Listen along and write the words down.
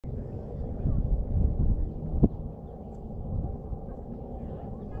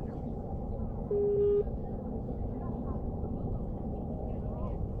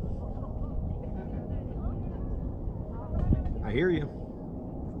I hear you.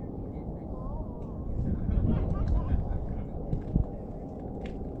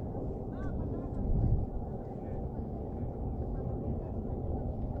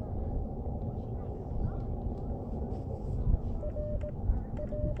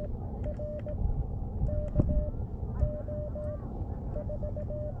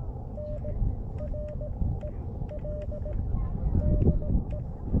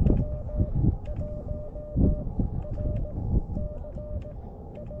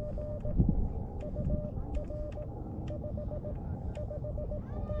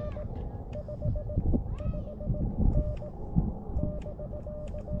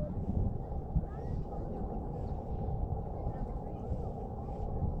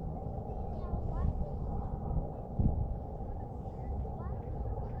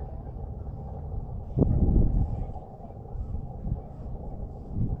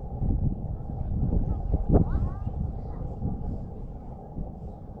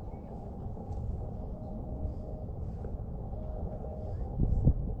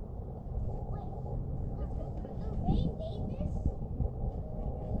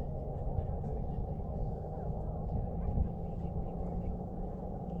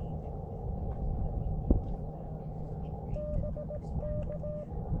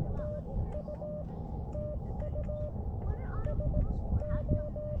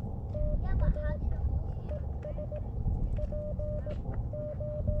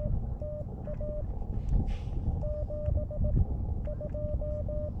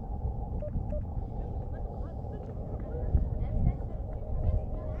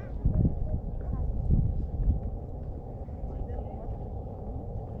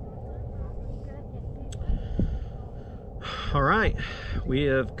 All right, we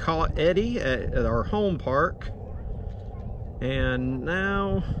have caught Eddie at our home park, and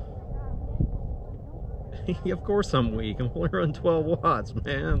now, of course I'm weak. I'm only running 12 watts,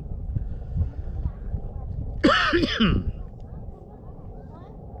 man.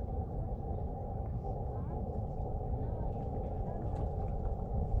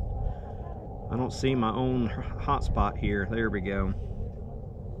 I don't see my own hotspot here. There we go.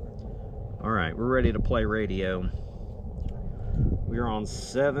 All right, we're ready to play radio. We're on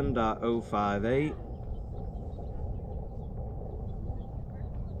 7.058.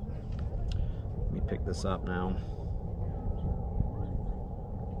 Let me pick this up now.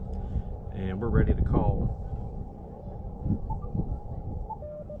 And we're ready to call.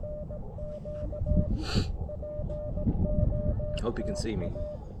 Hope you can see me.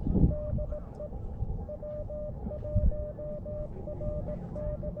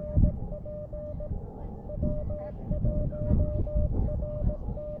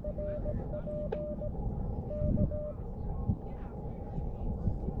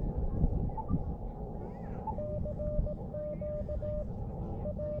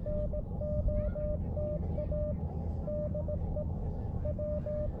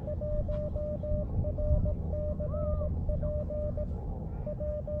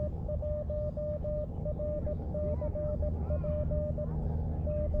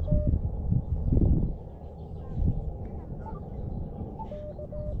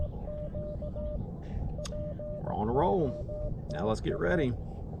 On a roll. Now let's get ready.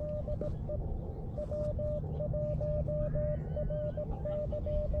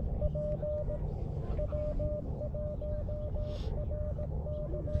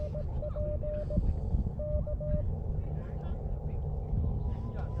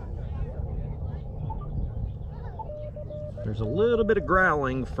 There's a little bit of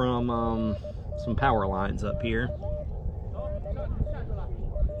growling from some power lines up here.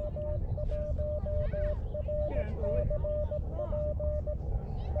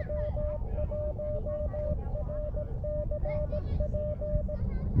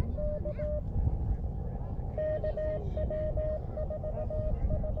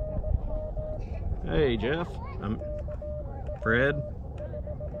 Hey Jeff, I'm Fred.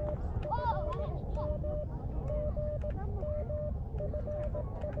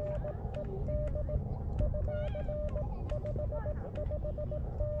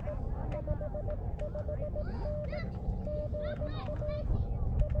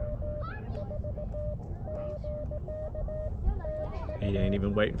 He ain't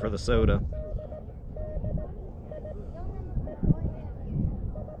even waiting for the soda.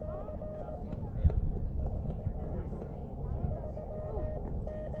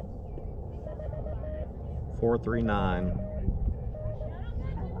 $439.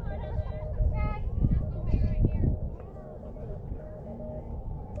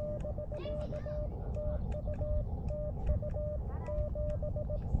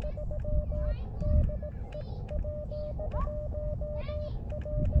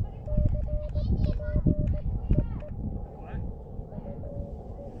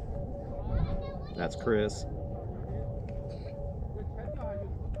 That's Chris.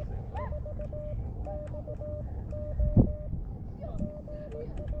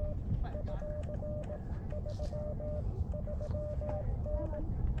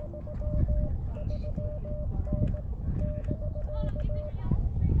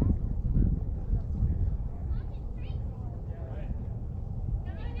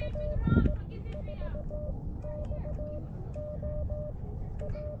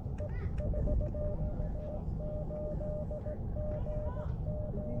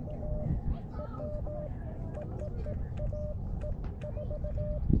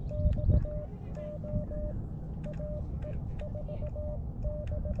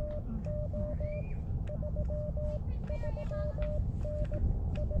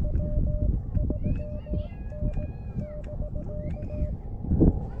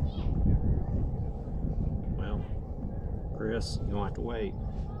 Chris, you don't have to wait.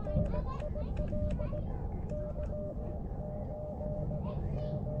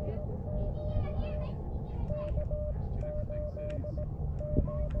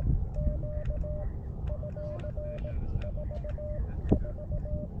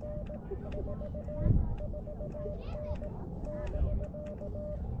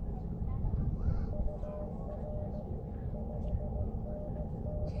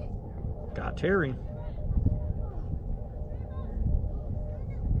 Got Terry.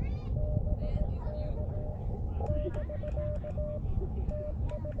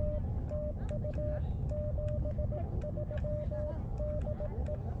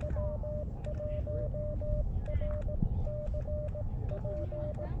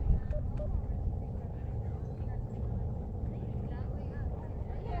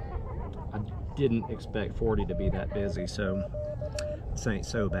 I didn't expect 40 to be that busy, so this ain't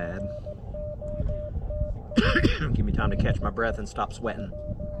so bad. Give me time to catch my breath and stop sweating.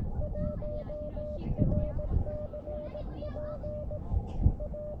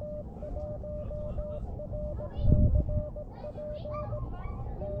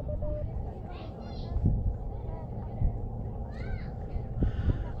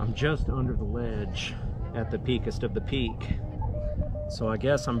 I'm just under the ledge at the peakest of the peak. So I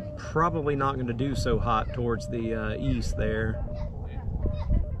guess I'm probably not going to do so hot towards the east there.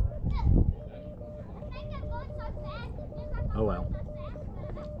 Oh well.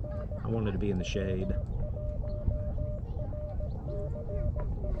 I wanted to be in the shade.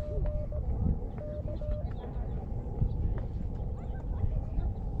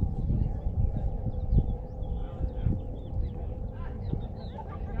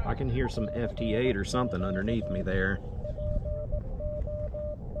 I can hear some FT8 or something underneath me there.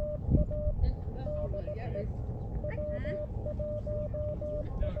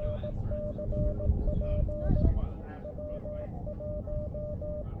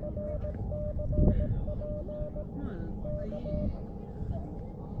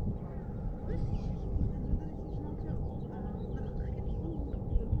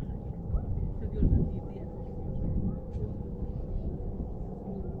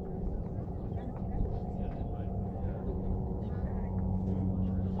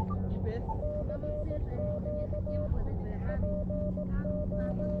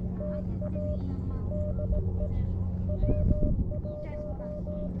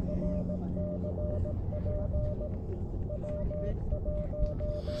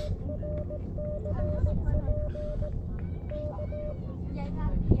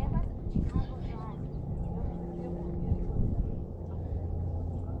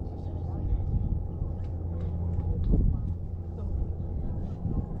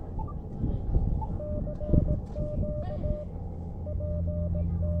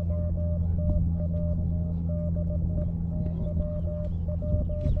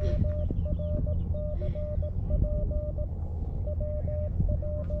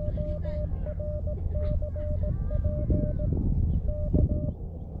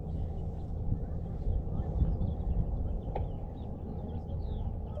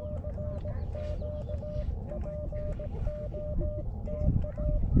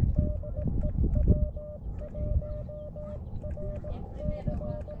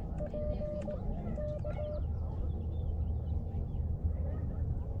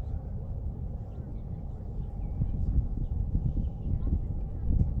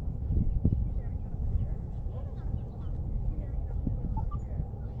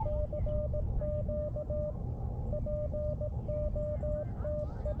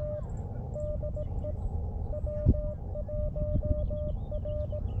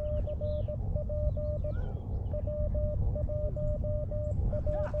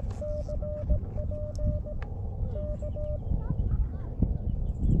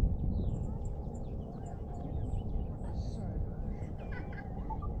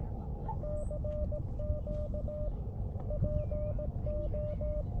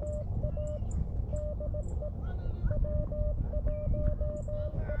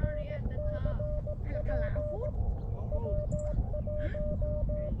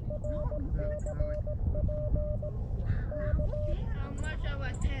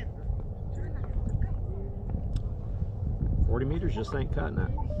 40 meters just ain't cutting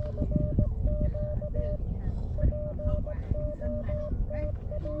it.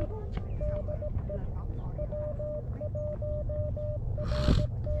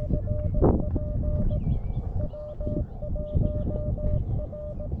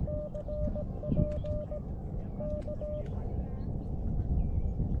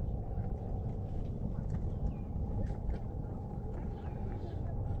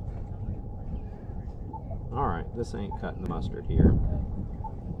 Alright, this ain't cutting the mustard here.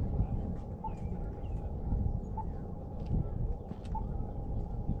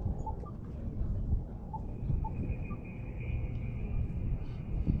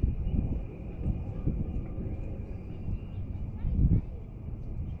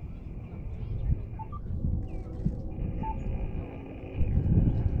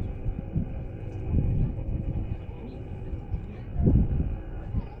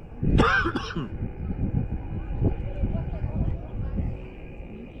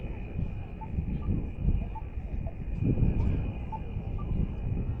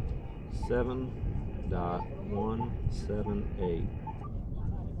 .178.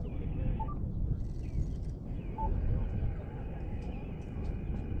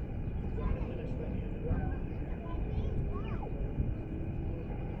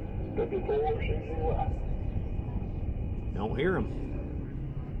 Don't hear him.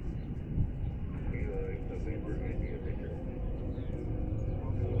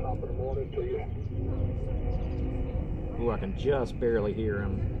 Ooh, I can just barely hear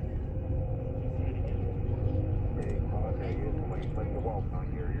him.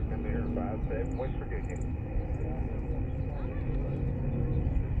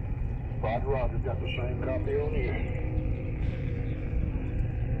 Roger, Roger, got the same copy on you.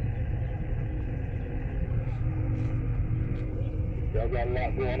 Y'all got a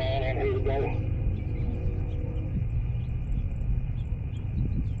lot going on here today.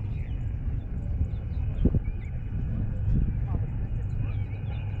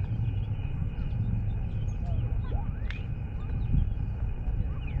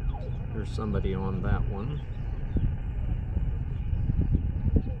 There's somebody on that one.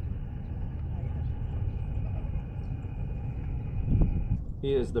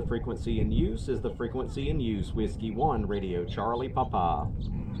 Is the frequency in use? Is the frequency in use? Whiskey 1, Radio Charlie Papa.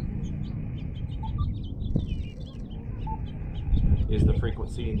 Is the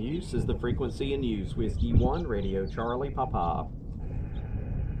frequency in use? Is the frequency in use? Whiskey 1, Radio Charlie Papa.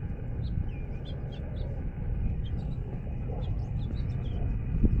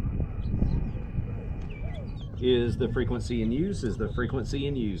 Is the frequency in use? Is the frequency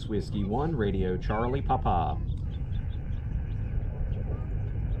in use? Whiskey 1, Radio Charlie Papa.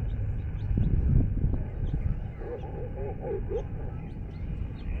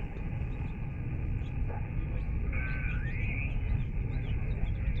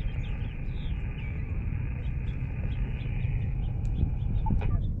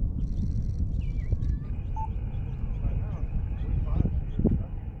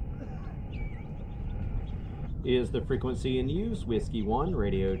 Is the frequency in use? Whiskey 1,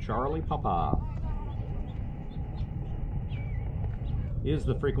 Radio Charlie Papa. Is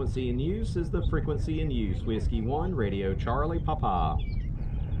the frequency in use? Is the frequency in use? Whiskey 1, Radio Charlie Papa.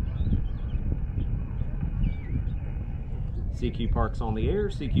 CQ Parks on the air,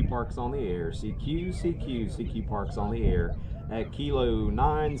 CQ Parks on the air, CQ Parks on the air. At Kilo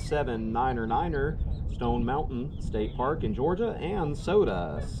 979er, Stone Mountain State Park in Georgia, and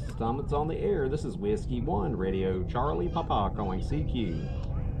SOTA. Stomach's on the air. This is Whiskey 1, Radio Charlie Papa calling CQ.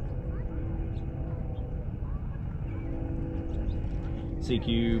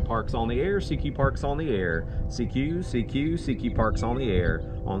 CQ Parks on the air, CQ Parks on the air. CQ Parks on the air.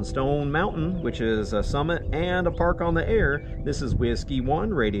 On Stone Mountain, which is a summit and a park on the air, this is Whiskey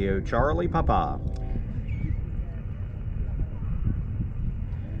 1, Radio Charlie Papa.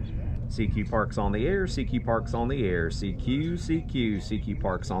 CQ Parks on the air, CQ Parks on the air, CQ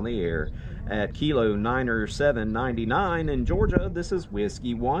Parks on the air. At Kilo 90799 in Georgia, this is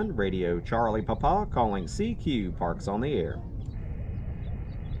Whiskey 1, Radio Charlie Papa calling CQ Parks on the air.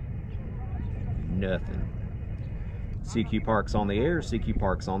 Nothing. CQ Parks on the air, CQ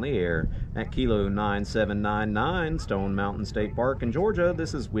Parks on the air. At Kilo 9799, Stone Mountain State Park in Georgia,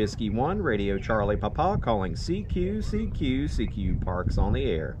 this is Whiskey 1, Radio Charlie Papa calling CQ Parks on the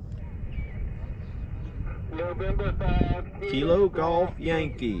air. November 5, Kilo Golf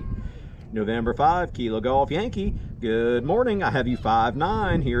Yankee. November 5, Kilo Golf Yankee. Good morning. I have you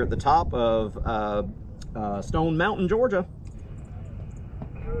 5-9 here at the top of Stone Mountain, Georgia.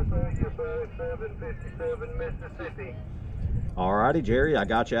 USA 757 Mississippi. Alrighty, Jerry, I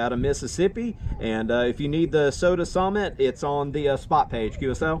got you out of Mississippi, and if you need the SOTA Summit, it's on the spot page,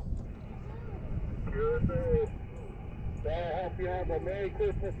 QSL. I hope you have a Merry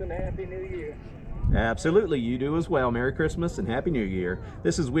Christmas and Happy New Year. Absolutely, you do as well. Merry Christmas and Happy New Year.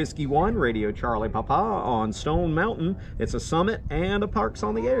 This is Whiskey 1, Radio Charlie Papa on Stone Mountain. It's a Summit and a Parks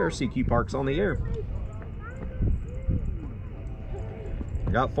on the Air, CQ Parks on the Air.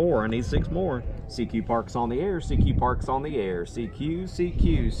 I got 4, I need 6 more. CQ Parks on the Air, CQ Parks on the Air,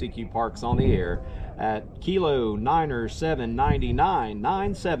 CQ Parks on the Air. At Kilo Niner 799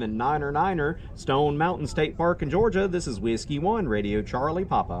 979er Niner, Stone Mountain State Park in Georgia. This is Whiskey 1, Radio Charlie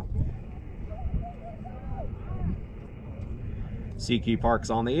Papa. CQ Parks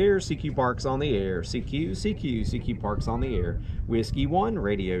on the Air, CQ Parks on the Air, CQ Parks on the Air. Whiskey 1,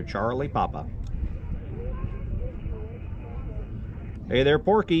 Radio Charlie Papa. Hey there,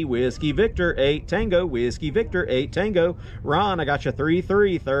 Porky. Whiskey Victor 8 Tango. Whiskey Victor 8 Tango. Ron, I got you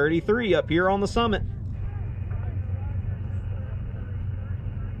 3333 up here on the Summit.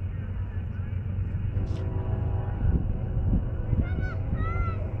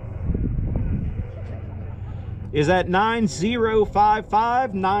 Is that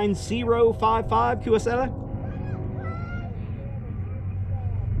 9055? 9055 QSL?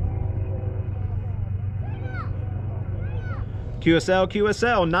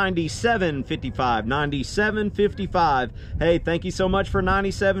 QSL 9755 9755. Hey, thank you so much for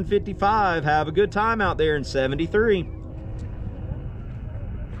 9755. Have a good time out there in 73.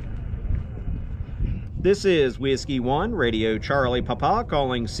 This is Whiskey 1, Radio Charlie Papa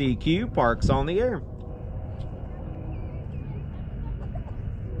calling CQ Parks on the Air.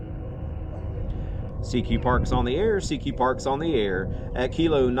 CQ Parks on the Air, CQ Parks on the Air. At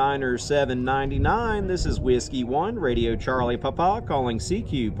Kilo Niner 799, this is Whiskey 1, Radio Charlie Papa calling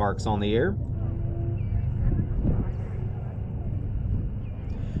CQ Parks on the Air.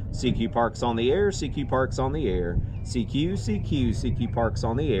 CQ Parks on the Air, CQ Parks on the Air. CQ Parks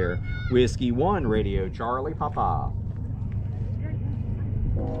on the Air. Whiskey 1, Radio Charlie Papa.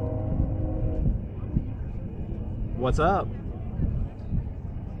 What's up?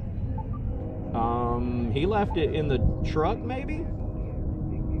 He left it in the truck, maybe?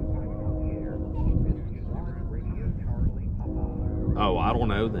 Oh, I don't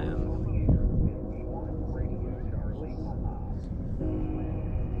know then.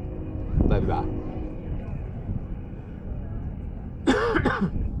 Bye-bye.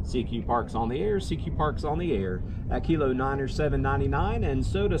 CQ Parks on the Air, CQ Parks on the Air. At Kilo Niner 799 and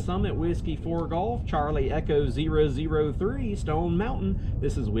SOTA Summit Whiskey 4 Golf, Charlie Echo 003, Stone Mountain.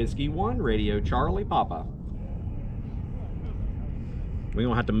 This is Whiskey 1, Radio Charlie Papa. We're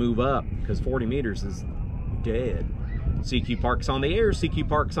gonna have to move up because 40 meters is dead. CQ Parks on the Air, CQ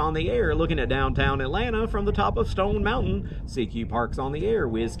Parks on the Air, looking at downtown Atlanta from the top of Stone Mountain. CQ Parks on the Air,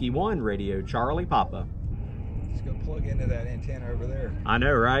 Whiskey 1, Radio Charlie Papa. Just go plug into that antenna over there. I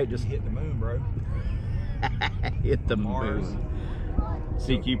know, right? Just hit the moon, bro. Hit the Mars. moon.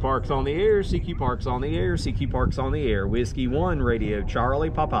 CQ Parks on the Air, CQ Parks on the Air, CQ Parks on the Air. Whiskey 1, Radio Charlie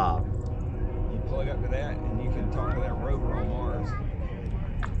Papa. You plug up to that and you can talk to that rover on Mars.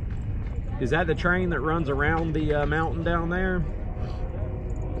 Is that the train that runs around the mountain down there?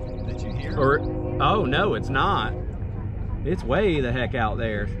 That you hear? Or, oh no, it's not. It's way the heck out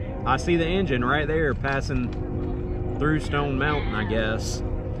there. I see the engine right there passing through Stone Mountain, I guess.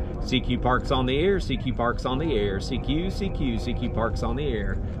 CQ Parks on the Air, CQ Parks on the Air, CQ Parks on the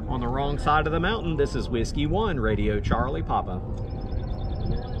Air. On the wrong side of the mountain, this is Whiskey 1, Radio Charlie Papa.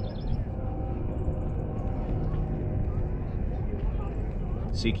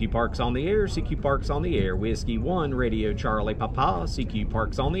 CQ Parks on the Air, CQ Parks on the Air. Whiskey 1, Radio Charlie Papa, CQ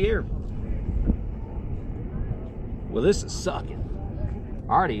Parks on the Air. Well, this is sucking.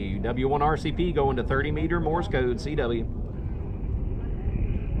 Alrighty, W1RCP going to 30 meter Morse code, CW.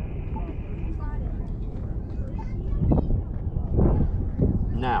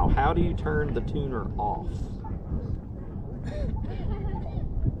 Now, how do you turn the tuner off?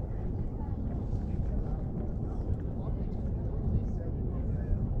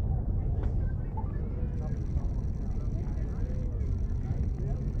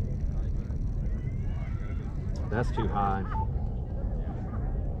 That's too high.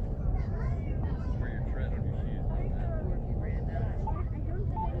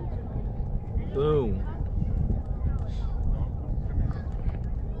 Boom.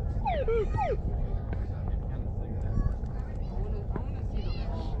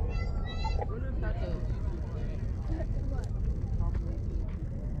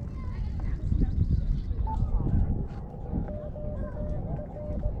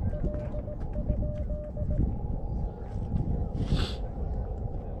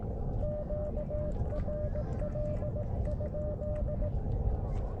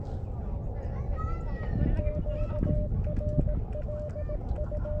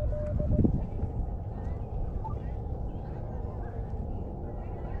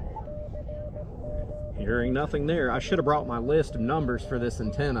 Hearing nothing there. I should have brought my list of numbers for this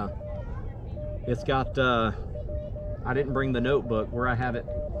antenna. It's got, I didn't bring the notebook where I have it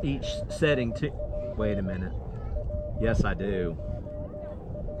each setting to. Wait a minute. Yes, I do.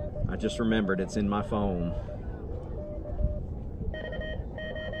 I just remembered it's in my phone.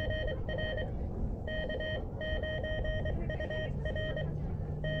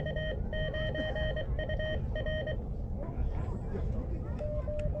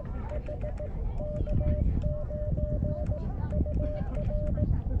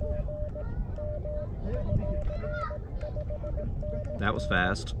 That was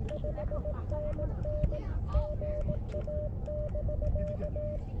fast.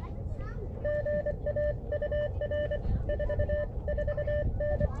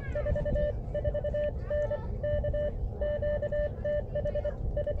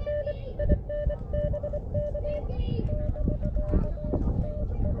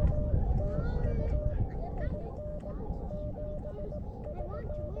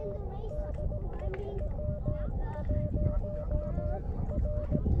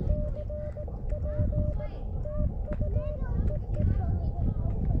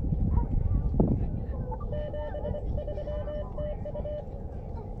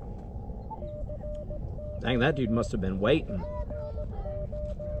 Dang, that dude must have been waiting.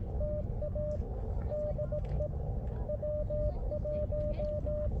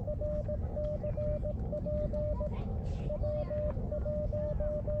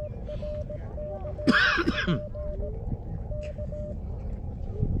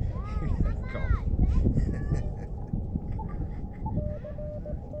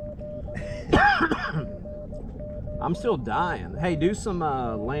 I'm still dying. Hey, do some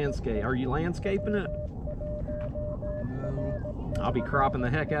landscape. Are you landscaping it? No. I'll be cropping the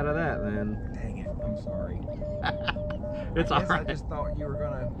heck out of that then. Dang it, I'm sorry. It's all right. I just thought you were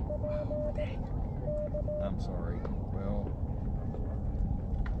gonna. Oh, dang. I'm sorry. Well.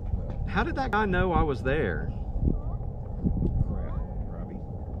 How did that guy know I was there? Crap, Robbie.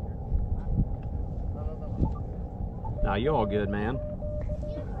 Nah, you all good, man.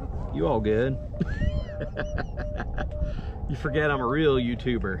 You all good. You forget I'm a real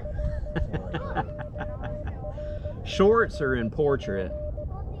YouTuber. Shorts or in portrait?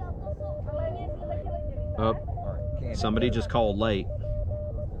 Oh, somebody just called late.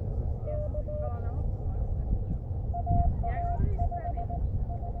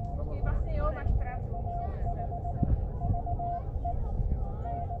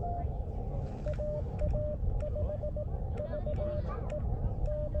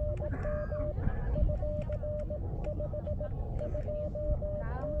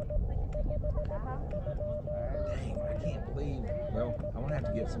 Well, I'm gonna have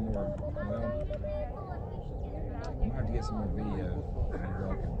to get some more. Well, I'm gonna have to get some more video.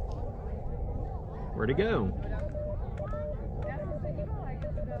 Where'd he go?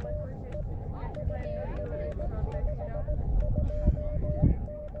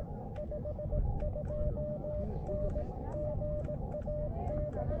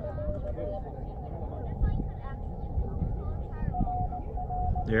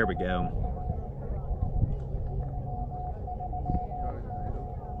 There we go.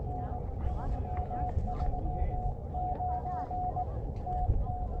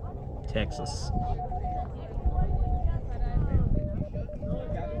 Texas.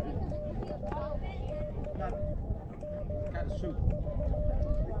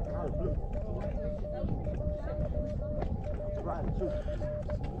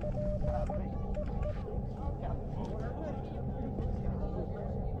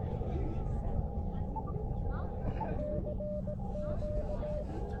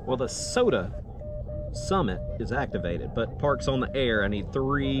 Well, the SOTA Summit is activated, but park's on the air. I need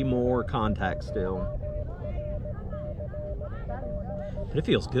 3 more contacts still. But it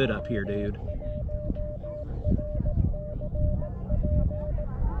feels good up here, dude.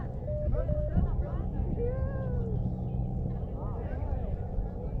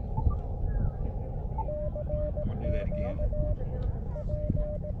 I'm gonna do that again.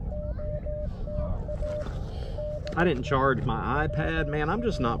 I didn't charge my iPad. Man, I'm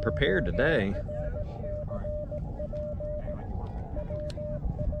just not prepared today.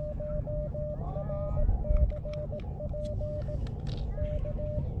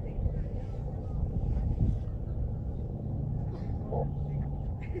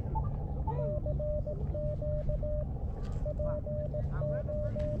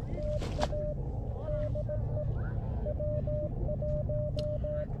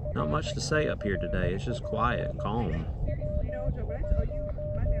 Not much to say up here today. It's just quiet and calm. You know, Joe, when I tell you,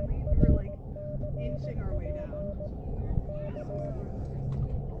 my family, we were like inching our way down.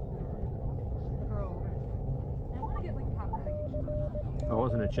 Girl.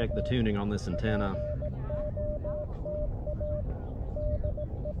 was going to check the tuning on this antenna.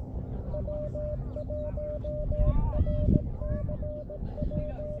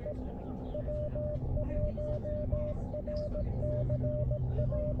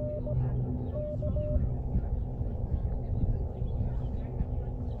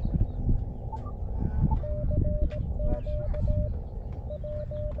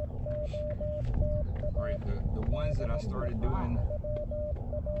 The ones that I started doing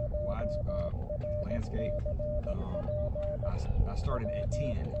wide landscape, I started at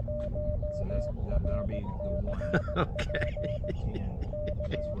 10, so that'll be the one. Okay. 10.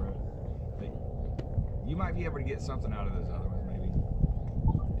 That's where you might be able to get something out of those other ones. Maybe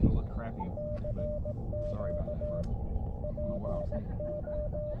it'll look crappy, but sorry about that, bro. I don't know what I was thinking.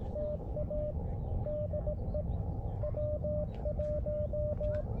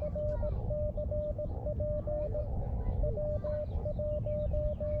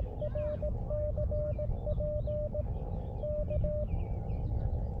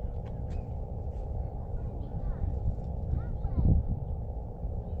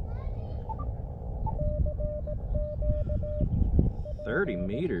 $30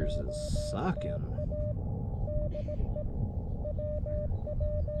 meters is sucking.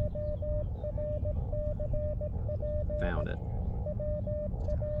 Found it.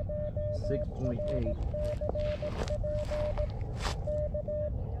 6.8.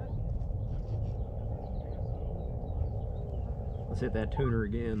 Let's hit that tuner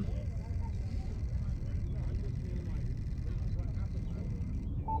again.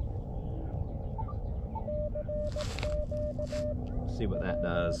 See what that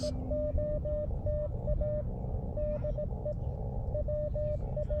does.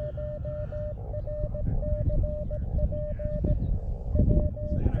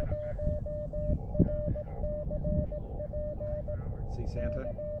 See Santa?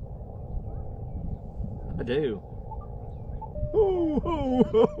 I do.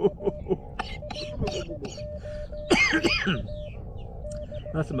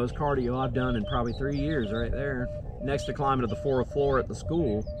 That's the most cardio I've done in probably 3 years right there. Next to climbing to the 4th floor at the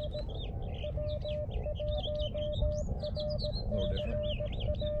school. A little different.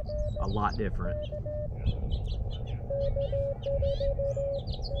 A lot different.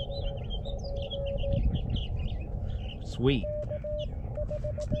 Sweet.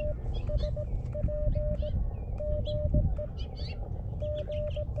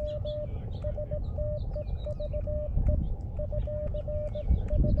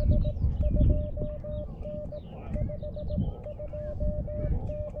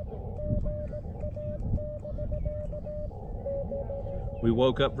 We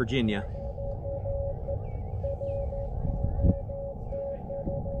woke up Virginia.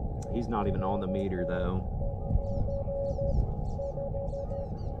 He's not even on the meter though.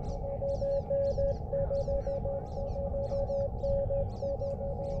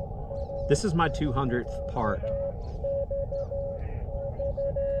 This is my 200th part.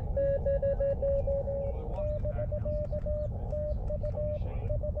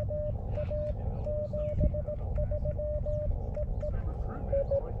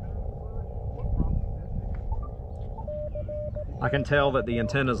 I can tell that the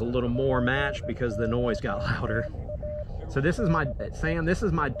antenna's a little more matched because the noise got louder. So this is my, Sam, this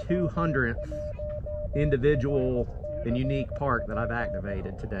is my 200th individual and unique park that I've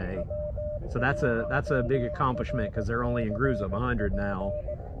activated today. So that's a big accomplishment because they're only in groups of 100 now.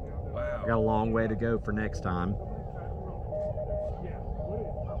 Wow. Got a long way to go for next time.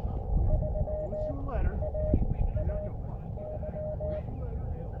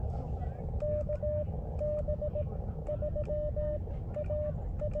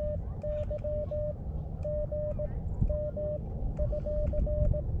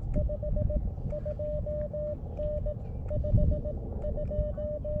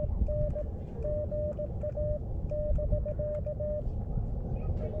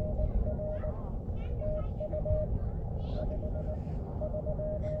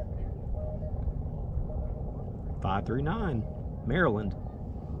 .539, Maryland.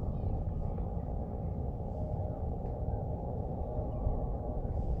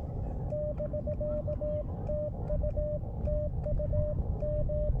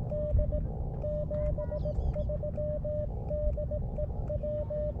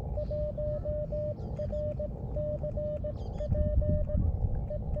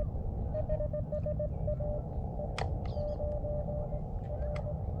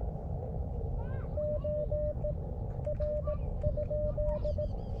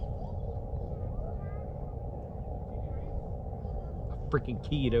 Freaking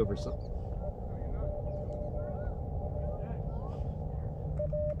keyed over something.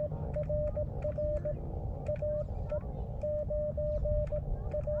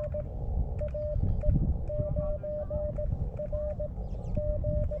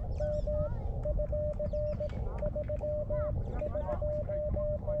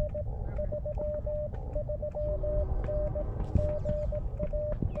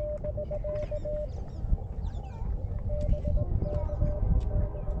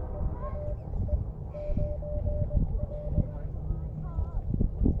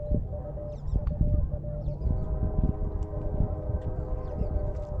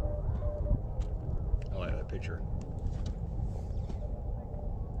 I like that picture.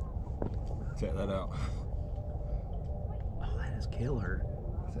 Check that out. Oh, that is killer.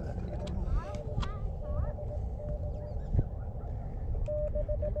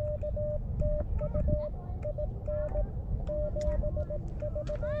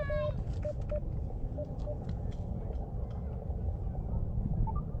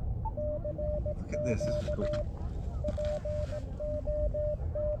 Look at this. This is cool.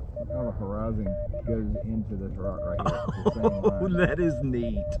 Look how the horizon goes into this rock right here. It's the same Oh, line. that is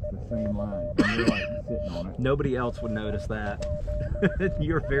neat. It's the same line. And you're like sitting on it. Nobody else would notice that.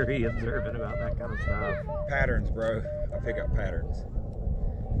 You're very observant about that kind of stuff. Patterns, bro. I pick up patterns.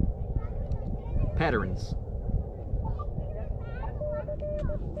 Patterns.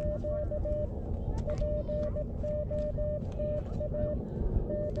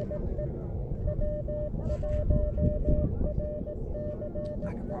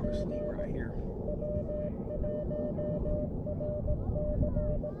 I could probably sleep right here.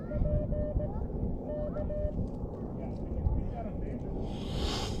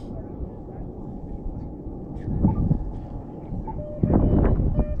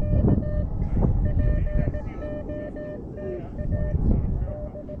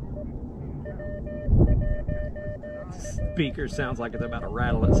 Speaker sounds like it's about to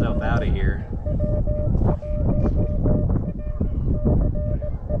rattle itself out of here.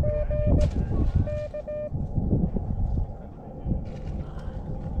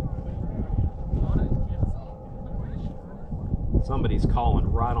 Somebody's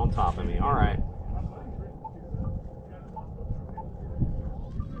calling right on top of me. All right.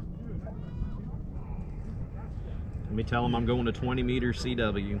 Let me tell them I'm going to 20 meters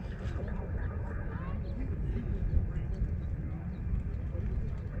CW.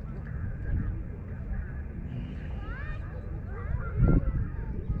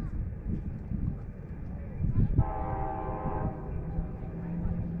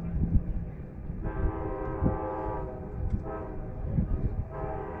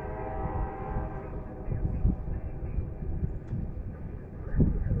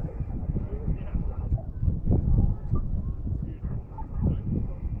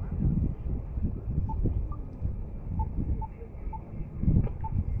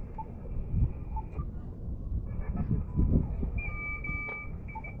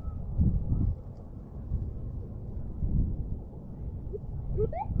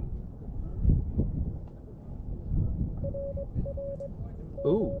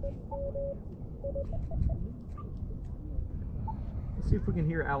 Ooh. Let's see if we can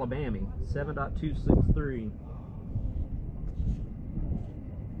hear Alabama. 7.263.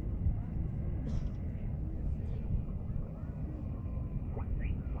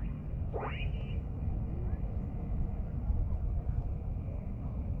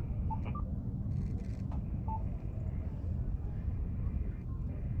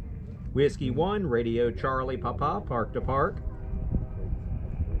 Whiskey 1, Radio Charlie Papa, Park to Park.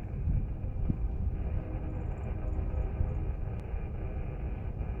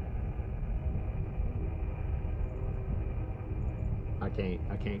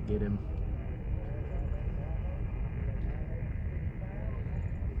 I can't get him.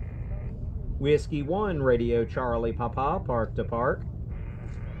 Whiskey 1, Radio Charlie Papa, Park to Park.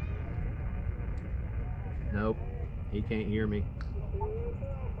 Nope, he can't hear me.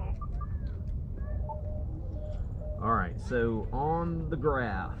 Alright, so on the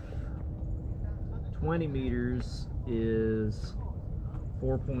graph, 20 meters is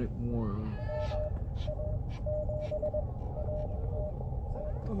 4.1.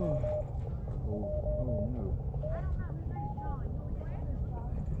 Oh no.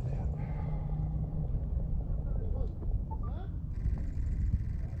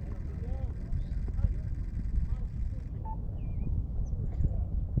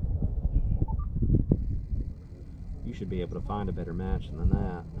 You should be able to find a better match than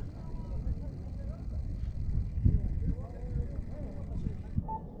that.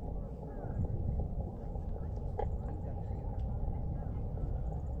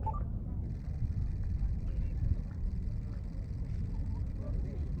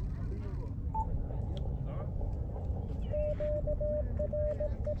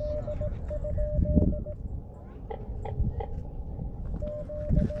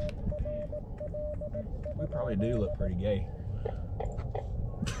 Probably do look pretty gay.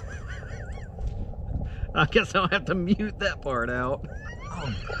 I guess I'll have to mute that part out.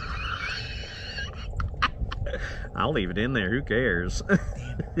 Oh. I'll leave it in there. Who cares?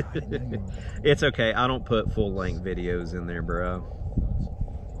 It's okay. I don't put full-length videos in there, bro.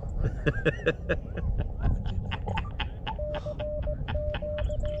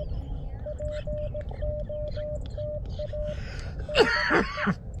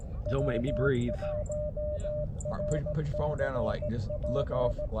 Don't make me breathe. All right, put your phone down and like just look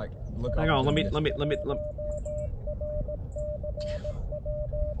off, look. Hang on, let me.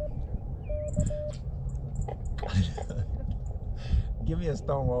 Give me a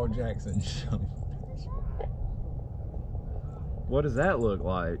Stonewall Jackson. What does that look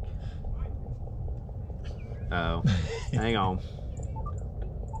like? Oh, hang on.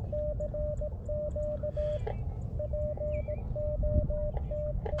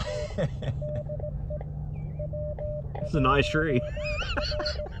 It's a nice tree.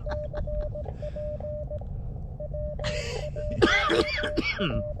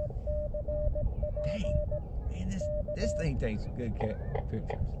 Dang, man, this thing takes good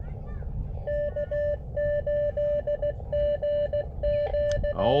pictures.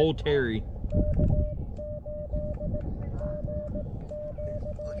 Oh, Terry.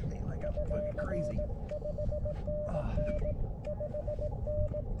 Look at me like I'm fucking crazy.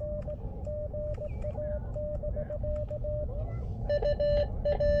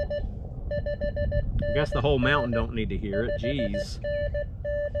 I guess the whole mountain don't need to hear it. Jeez.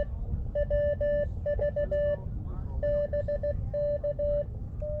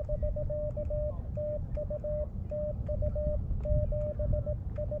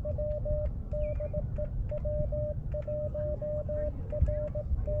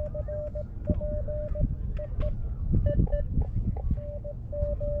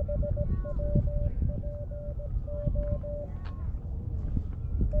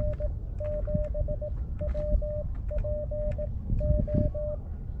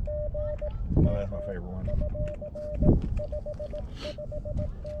 Oh, that's my favorite one.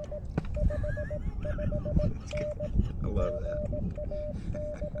 I love that.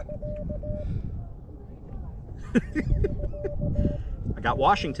 I got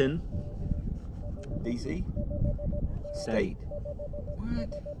Washington. DC? State.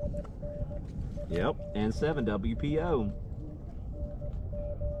 What? Yep, and 7 WPO.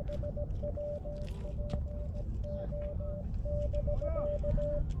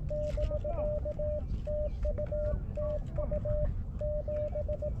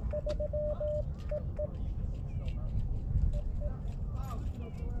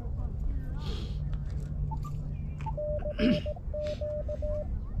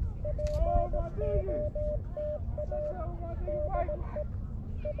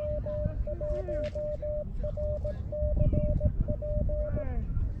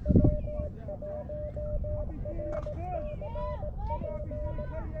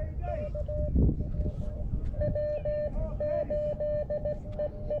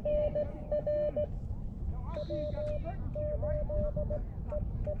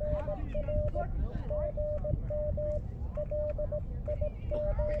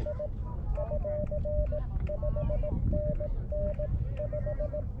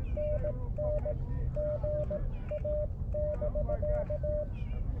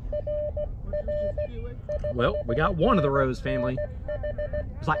 Well, we got one of the Rose family.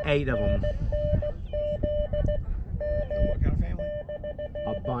 There's like 8 of them. What kind of family?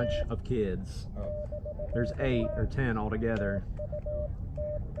 A bunch of kids. Oh. There's 8 or 10 altogether.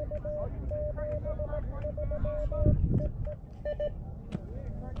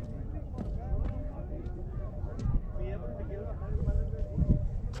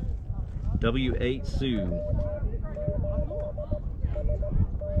 W8 Sioux.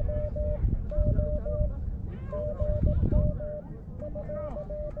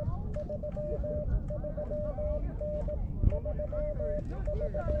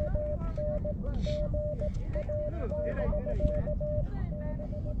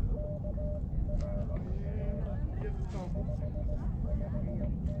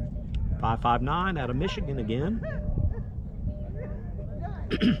 .559 out of Michigan again.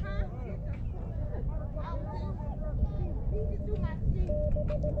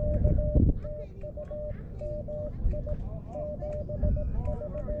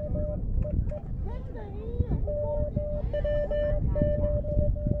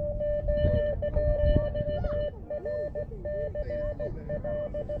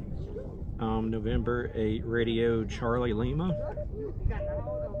 November 8 Radio Charlie Lima.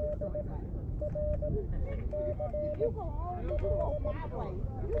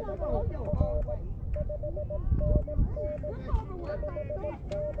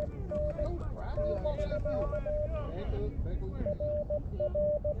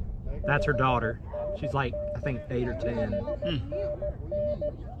 That's her daughter. She's like, I think 8 or 10.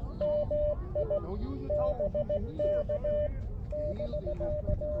 Don't use your toes, use your heels. Your heels and your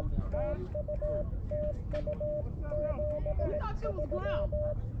straight your toe down. We thought she was ground.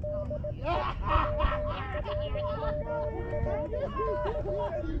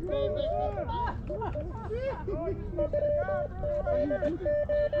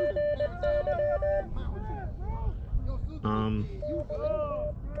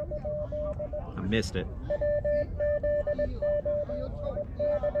 I missed it.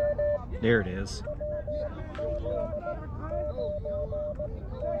 There it is.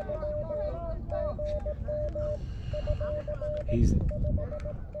 He's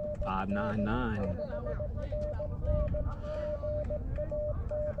 599.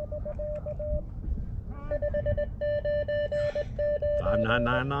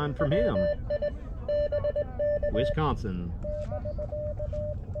 $5,999 from him. Wisconsin.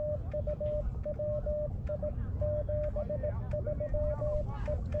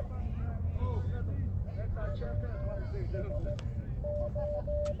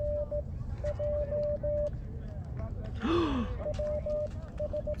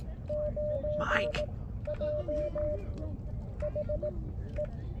 Mike.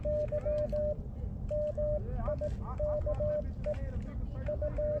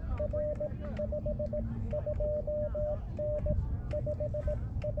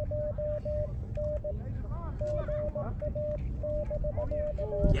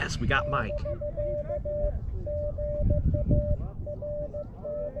 Yes, we got Mike.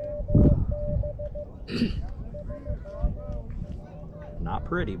 Not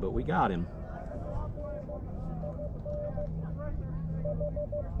pretty, but we got him.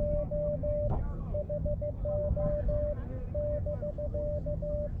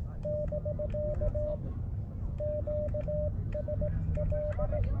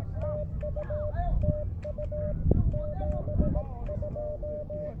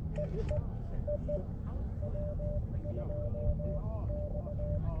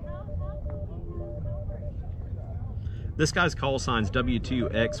 This guy's call sign's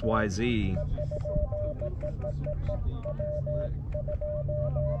W2XYZ.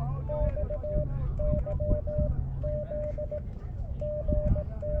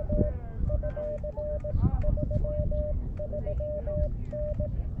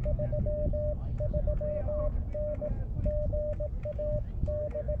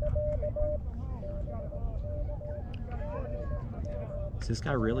 Is this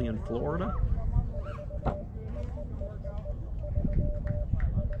guy really in Florida?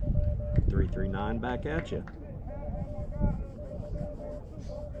 339 back at you.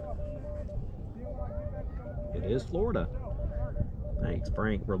 It is Florida. Thanks,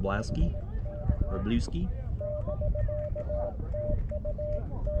 Frank Roblowski.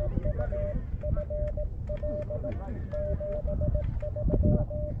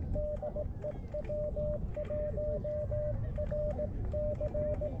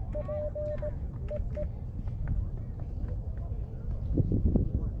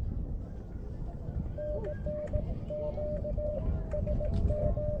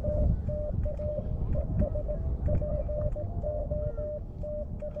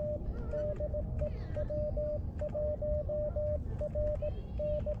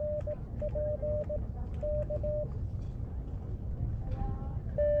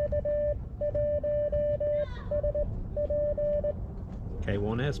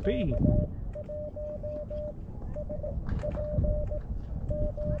 K1SP.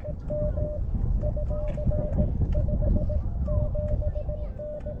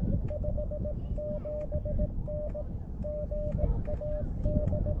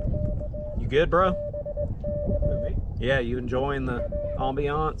 You good, bro? Yeah, you enjoying the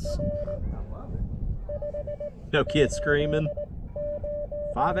ambiance? No kids screaming.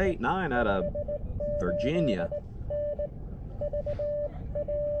 589 out of Virginia.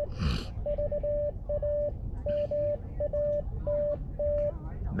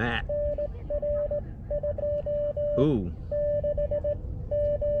 Matt. Ooh.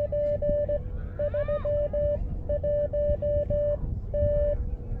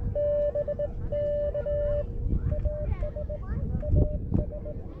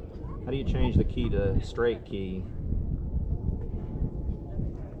 How do you change the key to straight key?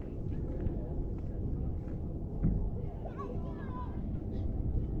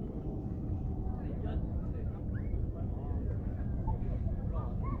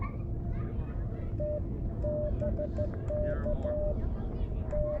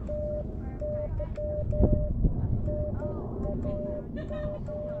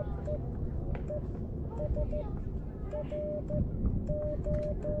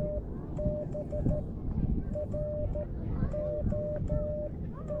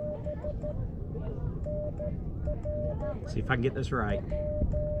 See if I can get this right.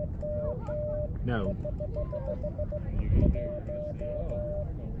 No.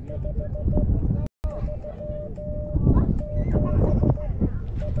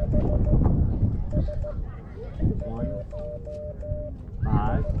 One,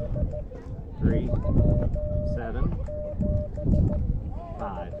 5, 3, 7,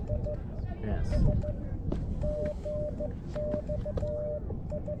 5. Yes.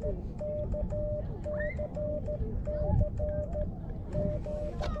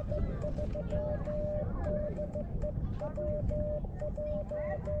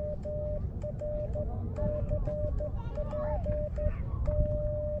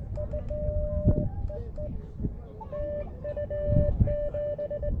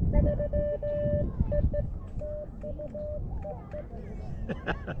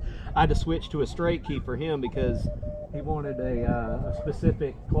 I had to switch to a straight key for him because he wanted a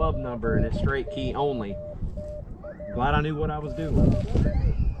specific club number and it's straight key only. Glad I knew what I was doing.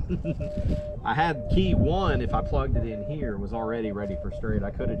 I had key 1, if I plugged it in here, was already ready for straight.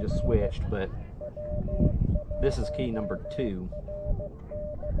 I could have just switched, but this is key number 2.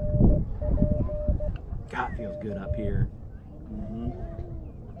 God, it feels good up here.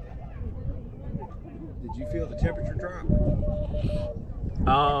 Did you feel the temperature drop?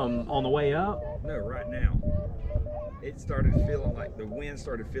 On the way up? No, right now. It started feeling like the wind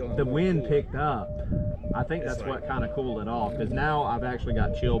started feeling. The wind cool. picked up. I think that's what kind of cooled it off, because now I've actually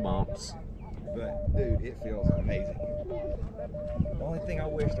got chill bumps. But dude, it feels amazing. The only thing I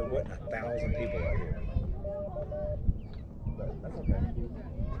wish there wasn't 1,000 people out here. But that's okay.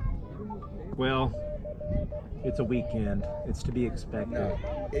 Well, it's a weekend. It's to be expected. No,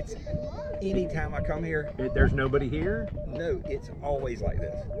 it's anytime I come here. There's nobody here? No, it's always like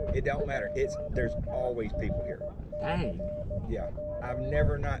this. It don't matter. There's always people here. Dang. Yeah, I've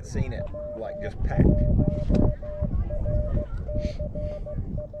never not seen it like just packed.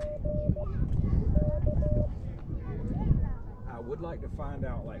 I would like to find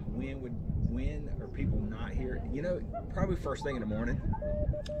out like when are people not here? You know, probably first thing in the morning.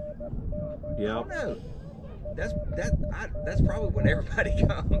 Yep. No. That's probably when everybody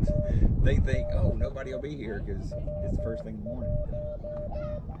comes. They think, oh, nobody will be here because it's the first thing in the morning.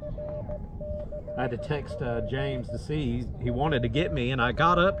 I had to text James to see. He wanted to get me, and I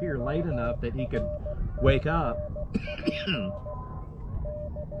got up here late enough that he could wake up.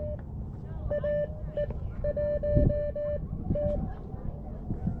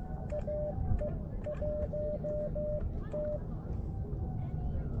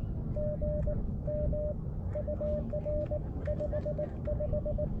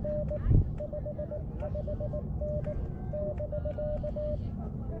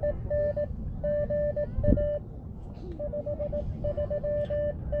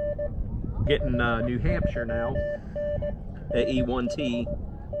 Getting New Hampshire now at E1T.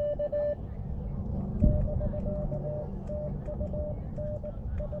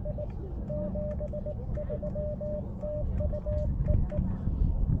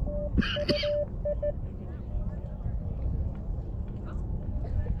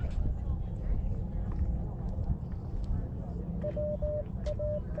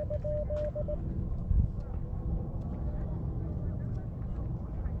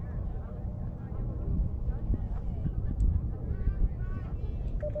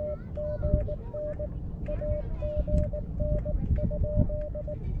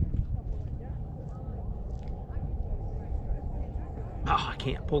 Oh, I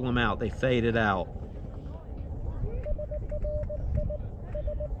can't pull them out. They faded out.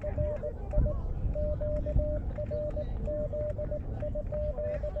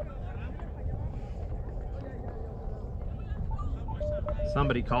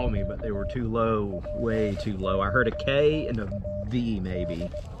 Somebody called me, but they were too low, way too low. I heard a K and a V maybe.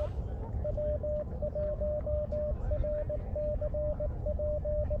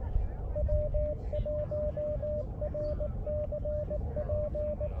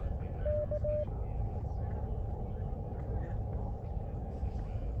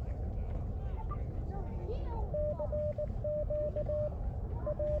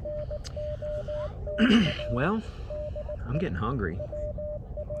 Well, I'm getting hungry.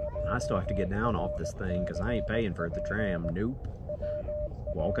 I still have to get down off this thing because I ain't paying for the tram. Nope.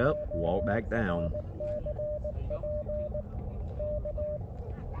 Walk up, walk back down.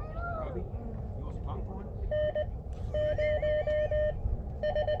 Robbie, you want some popcorn?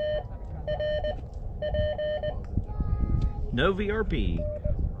 No VRP. You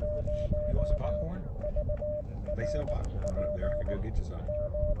want some popcorn? They sell popcorn up there. I could go get you some.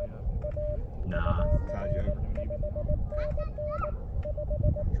 Nah. Tide you over.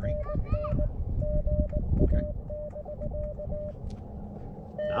 Drink. Okay.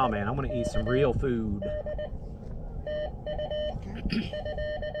 Oh man, I want to eat some real food.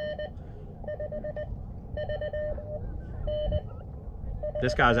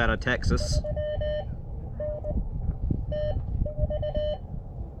 This guy's out of Texas.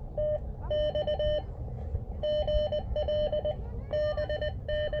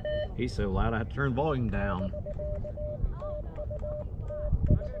 He's so loud I had to turn volume down.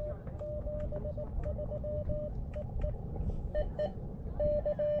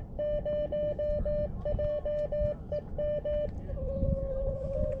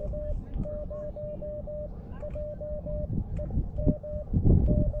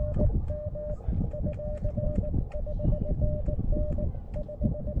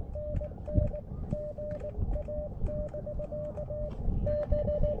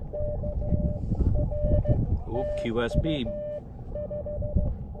 Oop, QSB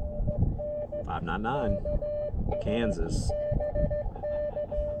 599, Kansas.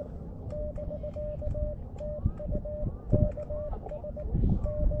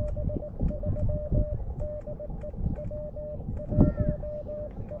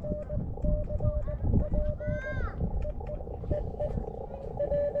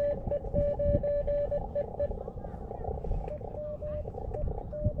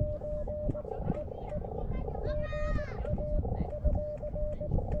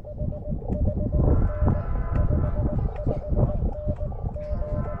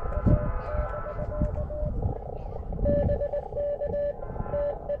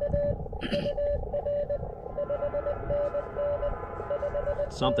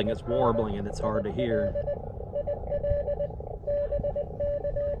 Something that's warbling and it's hard to hear.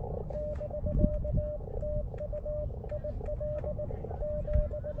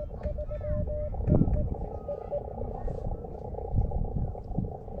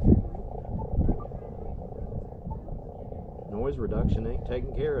 Noise reduction ain't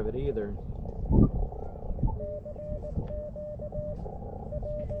taking care of it either.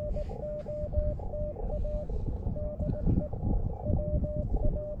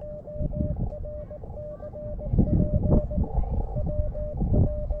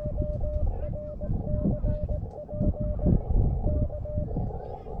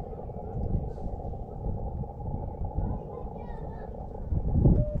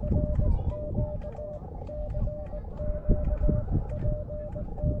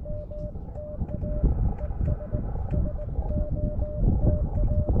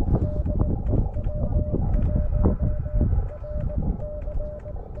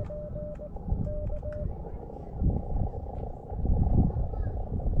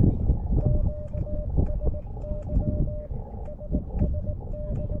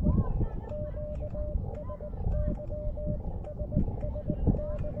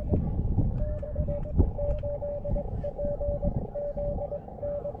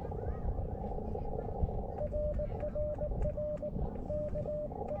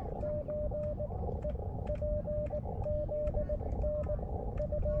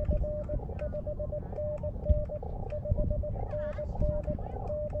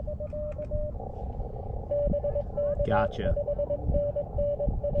 Gotcha.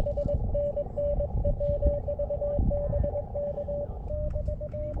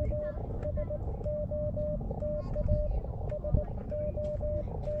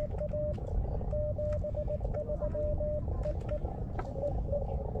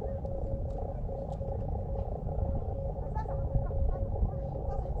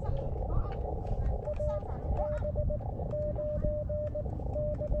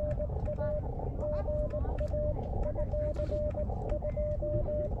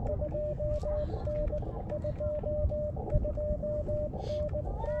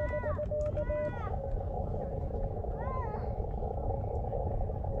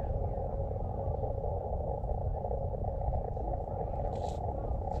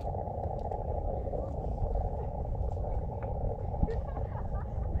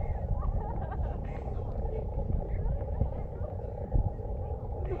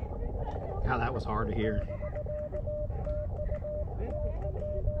 God, that was hard to hear.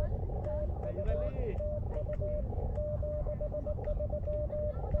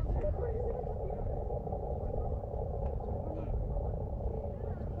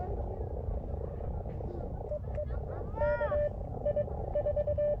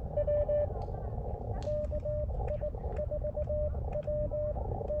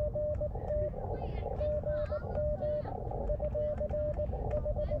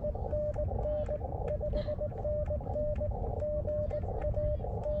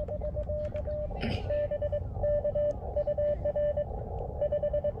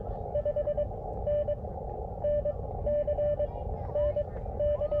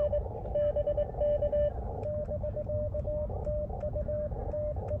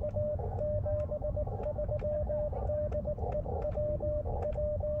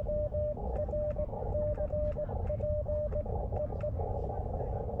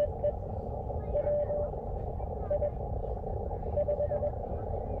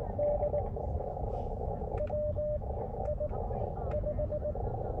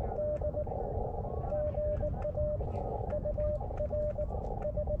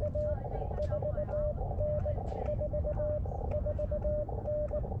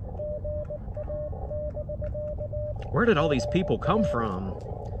 Where did all these people come from?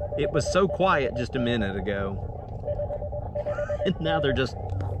 It was so quiet just a minute ago. And now they're just...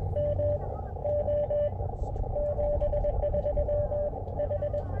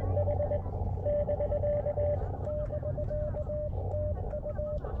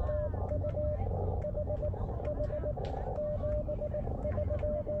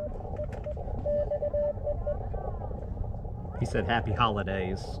 He said happy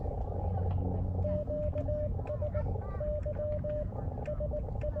holidays.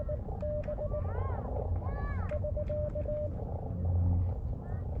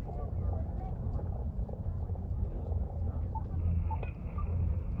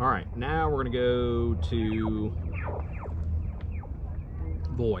 All right, now we're gonna go to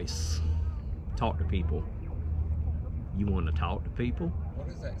voice. Talk to people. You want to talk to people? What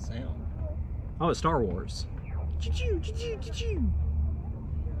is that sound? Oh, it's Star Wars. Choo-choo, choo-choo, choo-choo.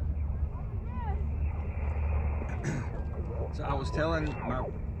 So I was telling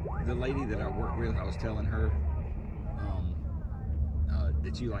the lady that I work with, I was telling her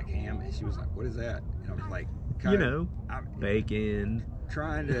that you like ham, and she was like, "What is that?" And I was like, You know, bacon.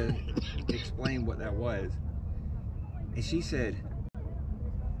 Trying to explain what that was, and she said,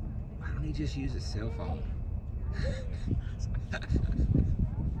 "Why don't he just use his cell phone?"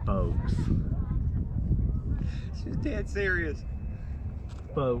 Folks. She's dead serious.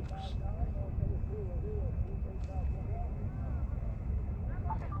 Folks.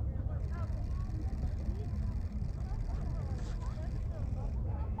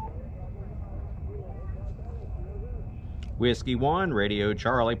 Whiskey 1, Radio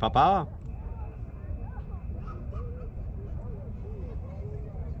Charlie Papa.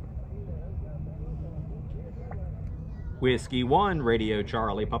 Whiskey 1, Radio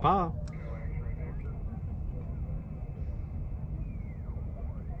Charlie Papa.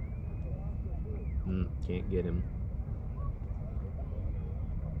 Can't get him.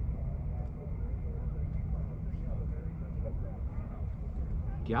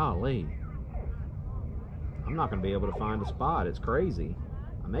 Golly. I'm not going to be able to find a spot. It's crazy.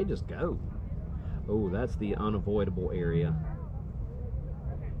 I may just go. Oh, that's the unavoidable area.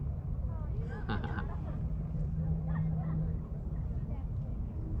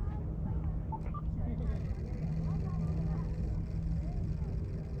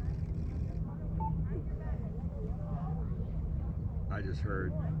 I just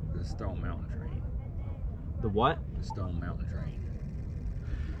heard the Stone Mountain train. The what? The Stone Mountain train.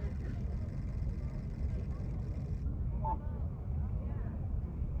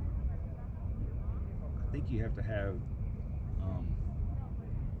 I think you have to have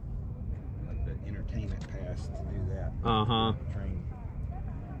like the entertainment pass to do that. Uh-huh. Train.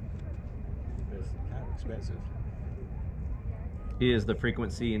 It's kind of expensive. Is the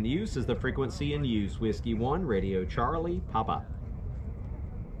frequency in use? Is the frequency in use? Whiskey 1, Radio Charlie Papa.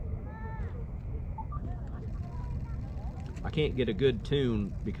 I can't get a good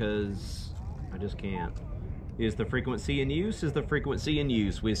tune because I just can't. Is the frequency in use? Is the frequency in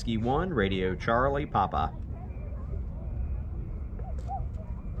use? Whiskey 1, Radio Charlie Papa.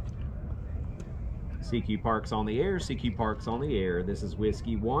 CQ Parks on the air, CQ Parks on the air. This is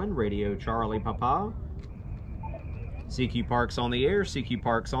Whiskey 1, Radio Charlie Papa. CQ Parks on the air, CQ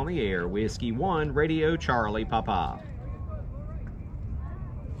Parks on the air. Whiskey 1, Radio Charlie Papa.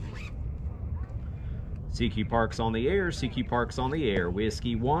 CQ Parks on the air, CQ Parks on the air.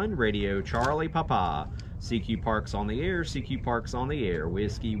 Whiskey 1, Radio Charlie Papa. CQ Parks on the air, CQ Parks on the air.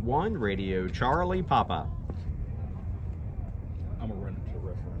 Whiskey 1, Radio Charlie Papa. I'm gonna run into the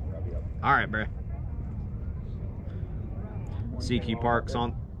restroom. I'll be up. All right, bruh. CQ Parks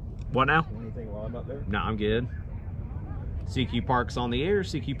on... What now? Anything while I'm up there? No, I'm good. CQ Parks on the air,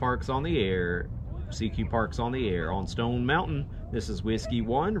 CQ Parks on the air. CQ Parks on the air. On Stone Mountain, this is Whiskey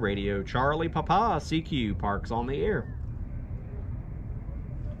 1, Radio Charlie Papa. CQ Parks on the air.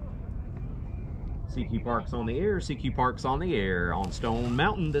 CQ Parks on the air, CQ Parks on the air. On Stone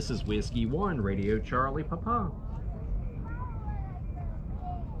Mountain, this is Whiskey 1, Radio Charlie Papa.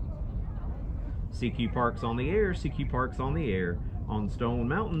 CQ Parks on the air, CQ Parks on the air. On Stone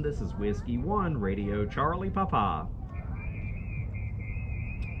Mountain, this is Whiskey 1, Radio Charlie Papa.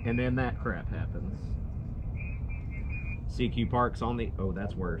 And then that crap happens. CQ Parks on the... Oh,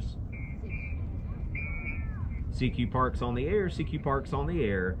 that's worse. CQ Parks on the air, CQ Parks on the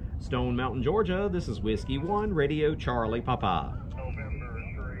air. Stone Mountain, Georgia, this is Whiskey 1, Radio Charlie Papa.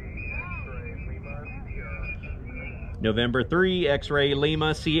 November 3, X-Ray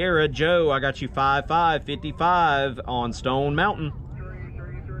Lima Sierra. Joe, I got you 5555 on Stone Mountain.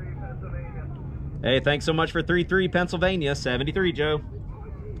 333 Pennsylvania. Hey, thanks so much for 33 Pennsylvania. 73, Joe.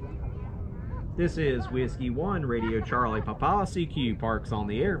 This is Whiskey 1, Radio Charlie Papa, CQ Parks on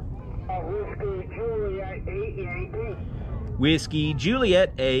the air. Whiskey Juliet 8 Yankee. Whiskey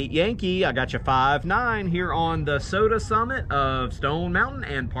Juliet 8 Yankee, I got you 5-9 here on the SOTA summit of Stone Mountain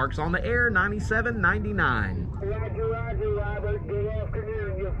and Parks on the Air 9799. Roger, Robert. Good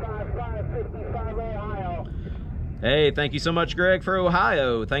afternoon. You're 5555 Ohio. Hey, thank you so much, Greg, for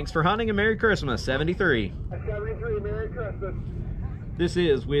Ohio. Thanks for hunting and Merry Christmas, 73. 73, Merry Christmas. This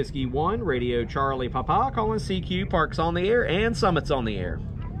is Whiskey 1, Radio Charlie Papa, calling CQ Parks on the Air and Summits on the Air.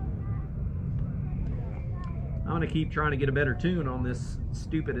 I'm going to keep trying to get a better tune on this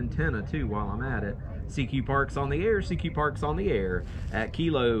stupid antenna, too, while I'm at it. CQ Parks on the Air, CQ Parks on the Air. At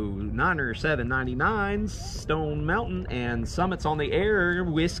Kilo 90799, Stone Mountain, and Summits on the Air,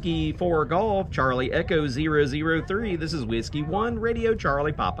 Whiskey 4 Golf, Charlie Echo 003. This is Whiskey 1, Radio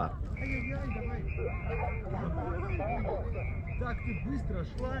Charlie Papa.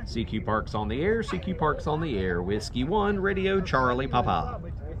 CQ Parks on the Air, CQ Parks on the Air, Whiskey 1, Radio Charlie Papa.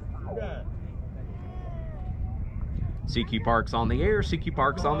 CQ Parks on the Air, CQ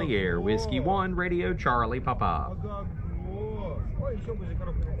Parks on the Air, Whiskey 1, Radio Charlie Papa.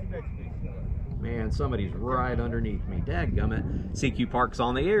 Man, somebody's right underneath me. Dadgummit. CQ Parks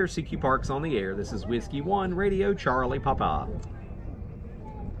on the Air, CQ Parks on the Air. This is Whiskey 1, Radio Charlie Papa.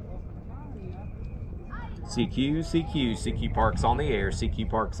 CQ Parks on the Air, CQ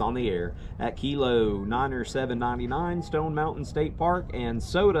Parks on the Air. At Kilo 90799, Stone Mountain State Park, and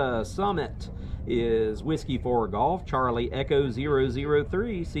SOTA Summit is Whiskey 4 Golf, Charlie Echo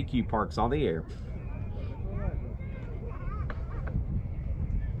 003, CQ Parks on the Air.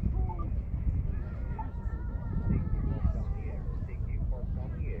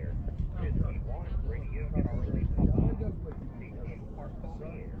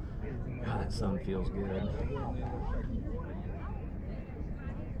 God, that sun feels good.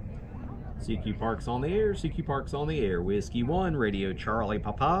 CQ Parks on the Air, CQ Parks on the Air, Whiskey 1, Radio Charlie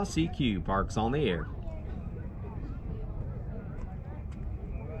Papa, CQ Parks on the Air.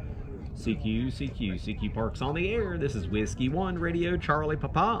 CQ Parks on the Air, this is Whiskey 1, Radio Charlie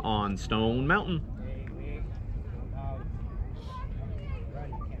Papa on Stone Mountain.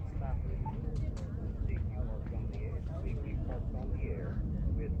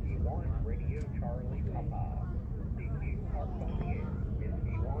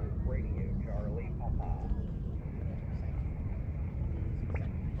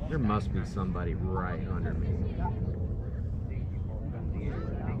 There must be somebody right under me.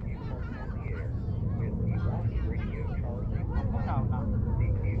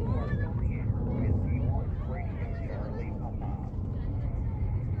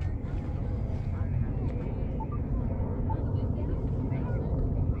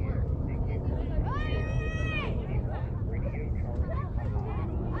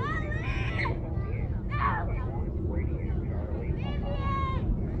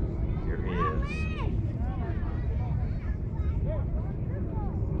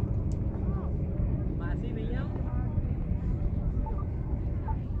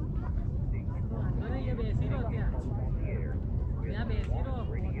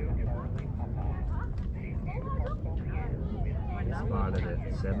 Spotted at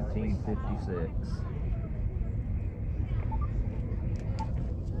 1756.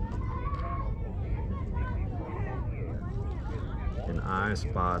 And I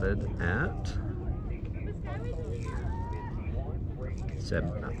spotted at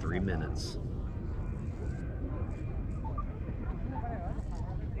 3 minutes.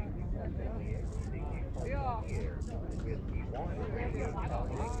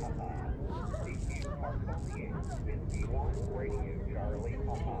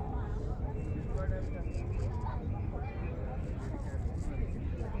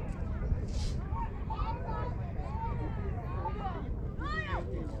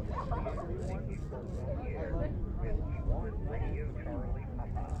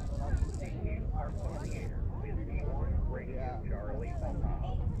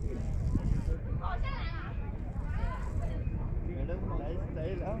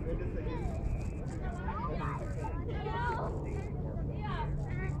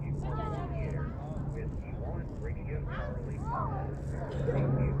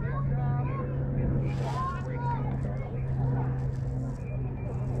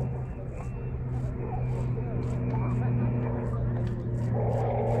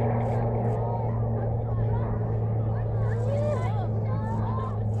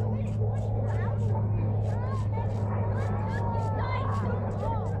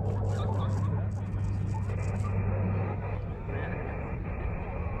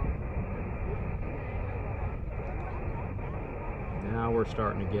 we're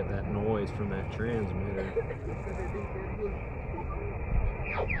starting to get that noise from that transmitter.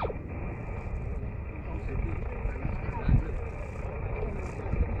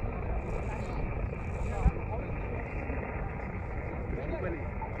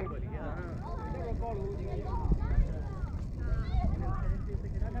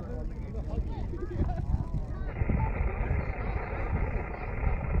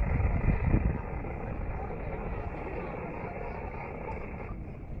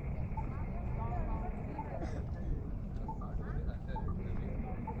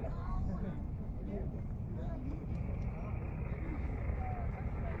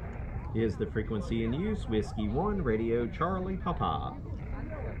 Is the frequency in use? Whiskey 1, Radio Charlie Papa.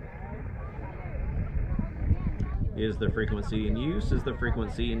 Is the frequency in use? Is the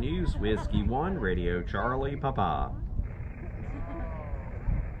frequency in use? Whiskey 1, Radio Charlie Papa.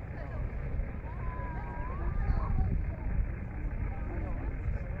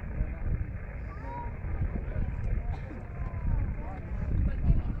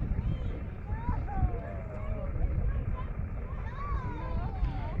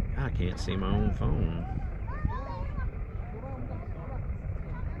 I can't see my own phone.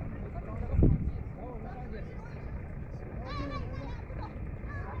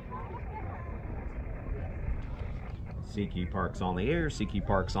 CQ Parks on the air, CQ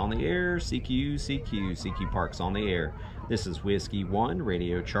Parks on the air, CQ Parks on the air. This is Whiskey 1,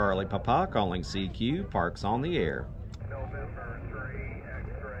 Radio Charlie Papa calling CQ Parks on the air.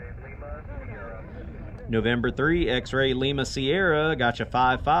 November 3, X-Ray Lima Sierra, got you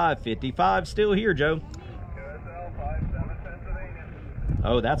 5555, still here, Joe.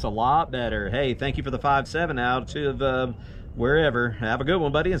 Oh, that's a lot better. Hey, thank you for the 57 out of wherever. Have a good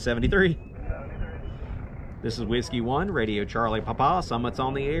one, buddy, in 73. This is Whiskey 1, Radio Charlie Papa, Summit's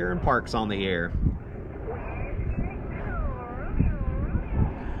on the air and Parks on the air.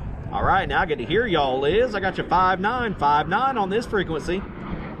 All right, now I get to hear y'all, Liz. I got you 5959 on this frequency.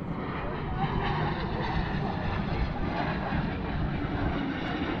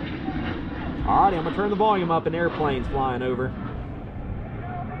 Alrighty, I'm going to turn the volume up and airplanes flying over.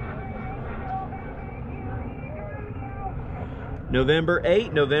 November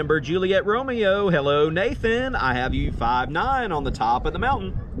 8, November Juliet Romeo. Hello, Nathan. I have you 59 on the top of the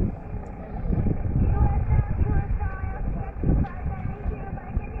mountain.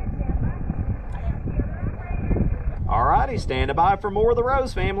 Alrighty, standing by for more of the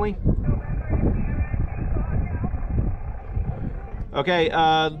Rose family. Okay,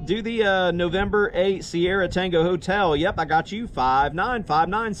 do the November 8 Sierra Tango Hotel. Yep, I got you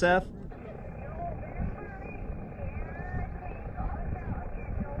 5959, Seth.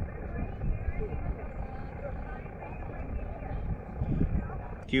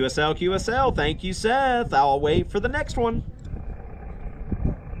 QSL, thank you, Seth. I'll wait for the next one.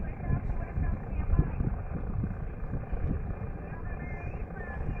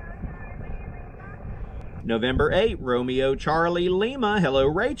 November 8, Romeo Charlie Lima. Hello,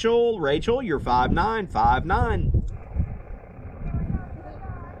 Rachel. Rachel, you're 5959.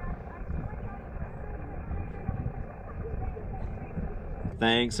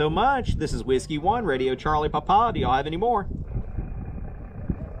 Thanks so much. This is Whiskey 1, Radio Charlie Papa. Do y'all have any more?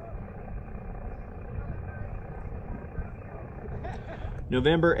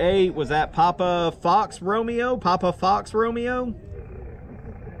 November 8, was that Papa Fox Romeo? Papa Fox Romeo?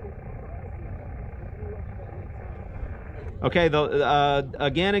 Okay,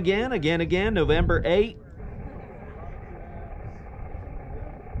 again, November 8.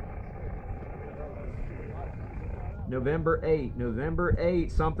 November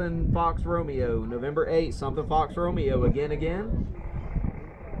 8, something Fox Romeo. November 8, something Fox Romeo. Again.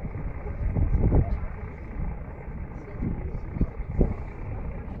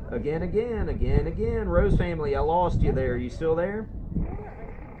 Again. Rose family, I lost you there. You still there?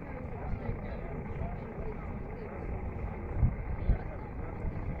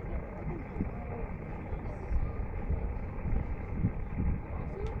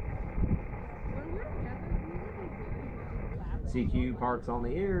 CQ Parks on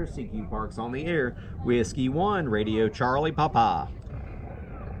the air, CQ Parks on the air. Whiskey 1, Radio Charlie Papa.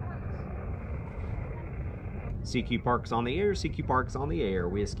 CQ Parks on the air, CQ Parks on the air.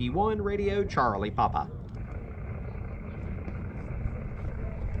 Whiskey 1, Radio Charlie Papa.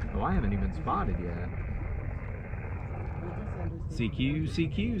 Oh, I haven't even spotted yet.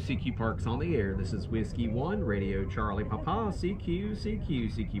 CQ Parks on the air. This is Whiskey 1, Radio Charlie Papa.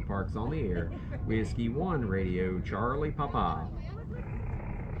 CQ Parks on the air. Whiskey 1, Radio Charlie Papa.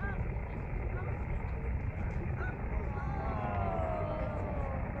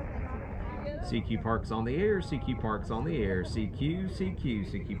 CQ Parks on the air, CQ Parks on the air,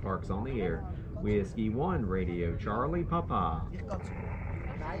 CQ Parks on the air. Whiskey 1, Radio Charlie Papa.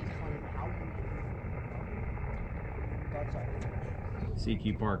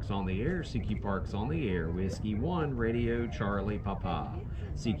 CQ Parks on the air, CQ Parks on the air. Whiskey 1, Radio Charlie Papa.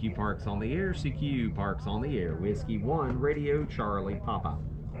 CQ Parks on the air, CQ Parks on the air. Whiskey 1, Radio Charlie Papa.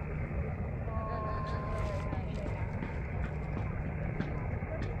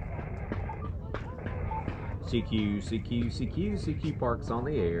 CQ Parks on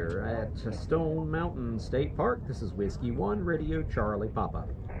the air at Stone Mountain State Park. This is Whiskey 1, Radio Charlie Papa.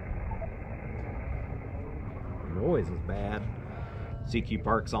 The noise is bad. CQ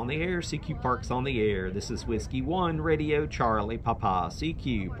Parks on the air, CQ Parks on the air. This is Whiskey 1, Radio Charlie Papa.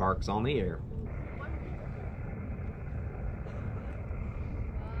 CQ Parks on the air.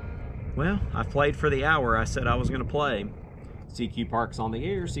 Well, I played for the hour I said I was going to play. CQ Parks on the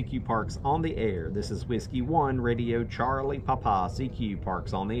air, CQ Parks on the air. This is Whiskey 1, Radio Charlie Papa. CQ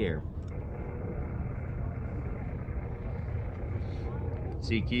Parks on the air.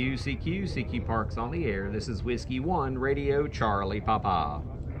 CQ Parks on the air. This is Whiskey 1, Radio Charlie Papa.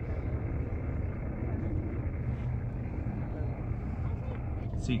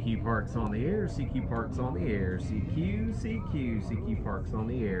 CQ Parks on the air, CQ Parks on the air. CQ Parks on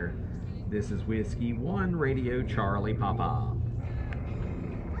the air. This is Whiskey 1, Radio Charlie Papa.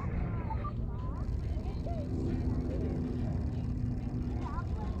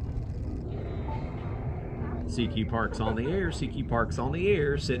 CQ Parks on the air, CQ Parks on the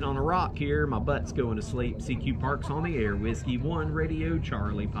air. Sitting on a rock here, my butt's going to sleep. CQ Parks on the air, Whiskey 1, Radio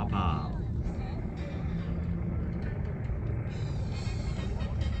Charlie Papa.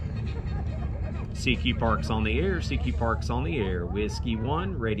 CQ Parks on the air, CQ Parks on the air. Whiskey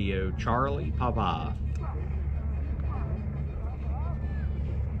 1, Radio Charlie Papa.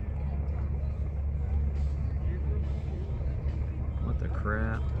 What the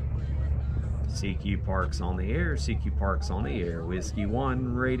crap? CQ Parks on the air, CQ Parks on the air. Whiskey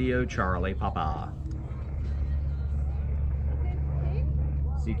 1, Radio Charlie Papa.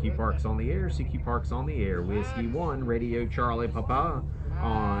 CQ Parks on the air, CQ Parks on the air. Whiskey 1, Radio Charlie Papa.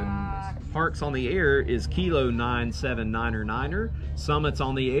 On Parks on the air is Kilo 979er. Summits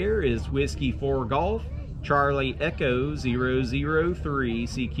on the air is Whiskey 4 Golf. Charlie Echo 003.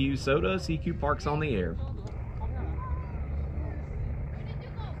 CQ SOTA, CQ Parks on the air.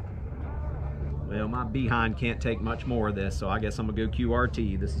 Well, my behind can't take much more of this, so I guess I'm going to go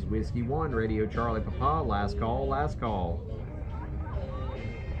QRT. This is Whiskey 1, Radio Charlie Papa. Last call, last call.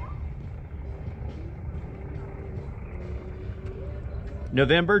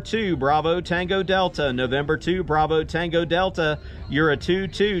 November 2, Bravo Tango Delta. November 2, Bravo Tango Delta. You're a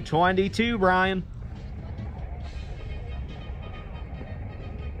 2222, Brian.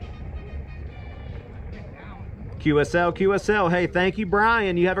 QSL. Hey, thank you,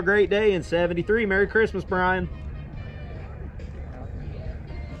 Brian. You have a great day in 73. Merry Christmas, Brian.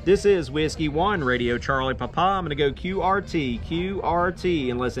 This is Whiskey 1, Radio Charlie Papa. I'm going to go QRT,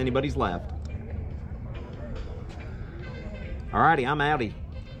 unless anybody's left. Alrighty, I'm outie.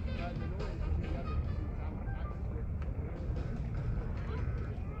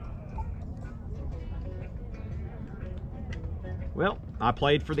 Well, I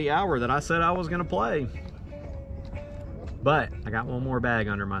played for the hour that I said I was going to play. But I got one more bag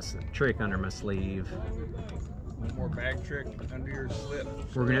under my trick under my sleeve. One more bag trick under your slip.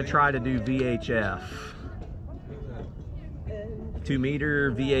 We're gonna try to do VHF. 2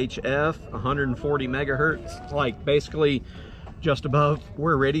 meter VHF, 140 megahertz, like basically just above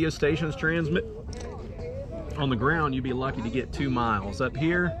where radio stations transmit. On the ground, you'd be lucky to get 2 miles. Up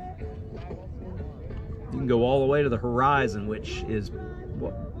here, you can go all the way to the horizon, which is,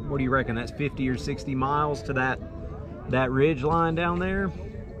 what do you reckon? That's 50 or 60 miles to that ridge line down there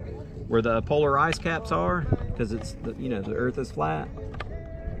where the polar ice caps are, because it's you know, the earth is flat.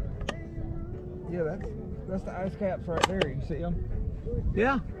 Yeah, that's the ice caps right there. You see them?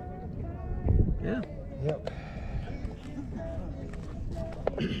 Yeah. Yep.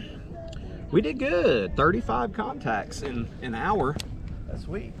 We did good. 35 contacts in an hour. That's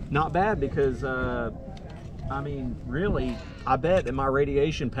sweet. Not bad, because I mean, really, I bet that my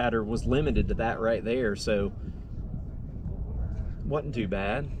radiation pattern was limited to that right there, so wasn't too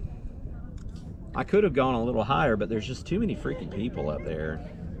bad. I could have gone a little higher, but there's just too many freaking people up there.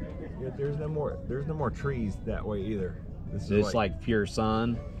 Yeah, there's no more trees that way either. This is like pure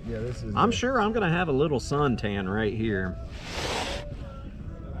sun. Yeah, this is. I'm sure I'm gonna have a little suntan right here.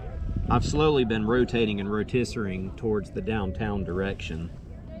 I've slowly been rotating and rotisserie towards the downtown direction.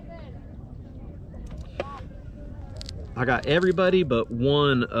 I got everybody but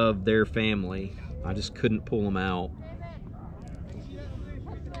one of their family. I just couldn't pull them out.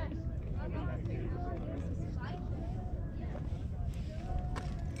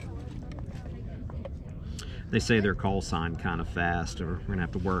 They say their call sign kind of fast, or we're gonna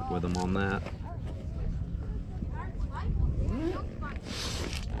have to work with them on that.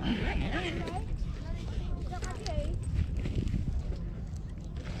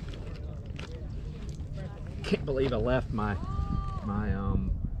 Can't believe I left my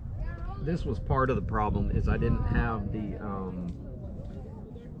this was part of the problem, is I didn't have the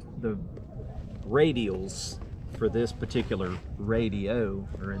radials for this particular radio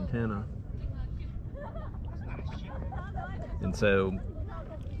or antenna, and so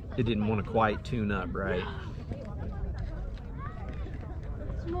it didn't want to quite tune up right.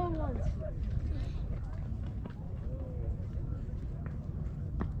 Small ones.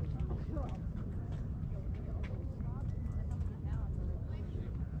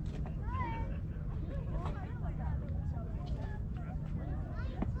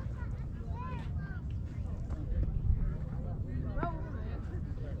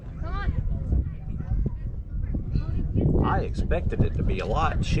 I expected it to be a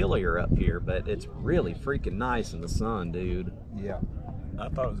lot chillier up here, but it's really freaking nice in the sun, dude. Yeah, I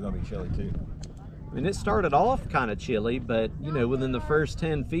thought it was gonna be chilly too. I mean, it started off kind of chilly, but you know, within the first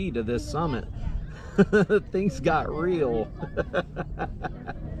 10 feet of this summit, things got real.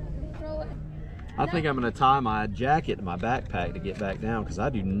 I think I'm gonna tie my jacket to my backpack to get back down, because I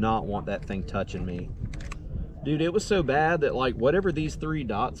do not want that thing touching me. Dude, it was so bad that like whatever these 3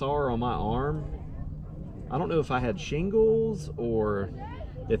 dots are on my arm, I don't know if I had shingles or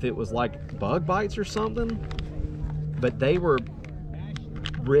if it was like bug bites or something, but they were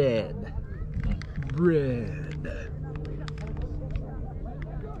red.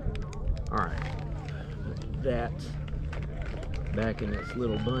 All right, put that back in its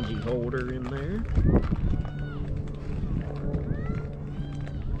little bungee holder in there.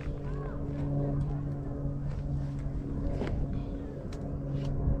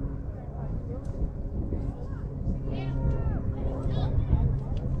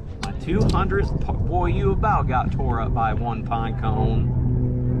 My 200th, boy, you about got tore up by one pine cone.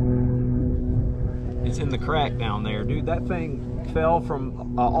 It's in the crack down there, dude. That thing fell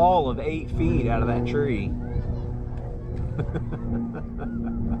from all of 8 feet out of that tree.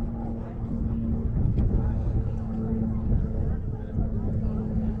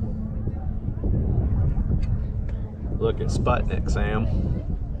 Look at Sputnik, Sam.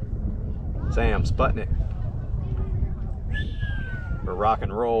 Sam, Sputnik. For rock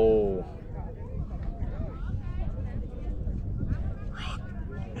and roll. Rock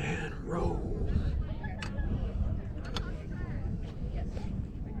and roll.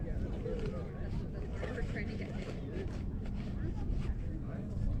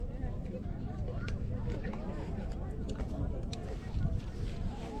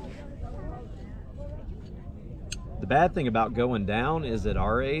 The bad thing about going down is at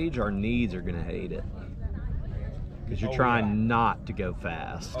our age, our knees are gonna hate it. Because you're trying not to go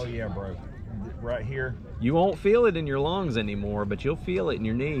fast. Oh yeah, bro. Right here. You won't feel it in your lungs anymore, but you'll feel it in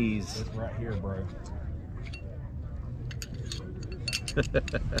your knees. It's right here, bro.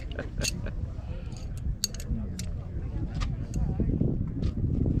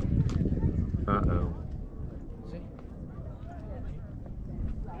 Uh-oh.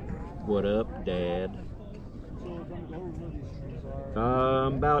 What up, Dad?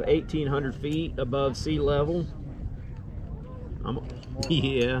 About 1,800 feet above sea level.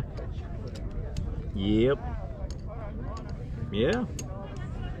 Yeah. Yep. Yeah.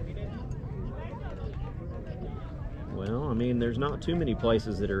 Well, I mean, there's not too many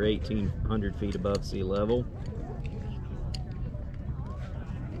places that are 1,800 feet above sea level.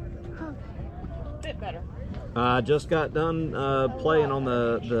 Bit better. I just got done playing on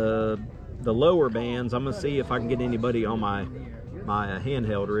the lower bands. I'm gonna see if I can get anybody on my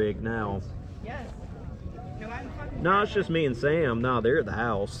handheld rig now. Yes. No, I'm fucking. No, it's just me and Sam. No, they're at the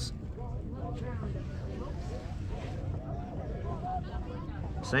house.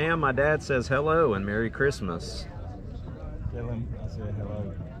 Sam, my dad says hello and Merry Christmas. Tell him I said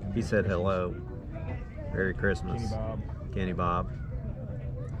hello. He said hello. Merry Christmas. Kenny Bob. Kenny Bob.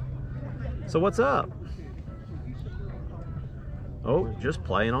 So what's up? Oh, just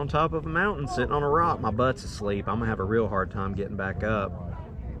playing on top of a mountain, sitting on a rock. My butt's asleep. I'm gonna have a real hard time getting back up.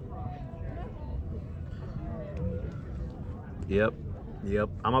 Yep.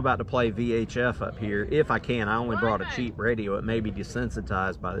 I'm about to play VHF up here, if I can. I only brought a cheap radio. It may be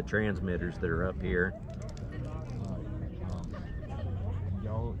desensitized by the transmitters that are up here.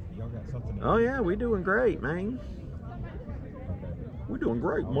 Y'all got something to Oh yeah, we doing great, man. We're doing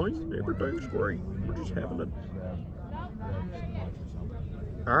great, man. Everything's great. We're just having a...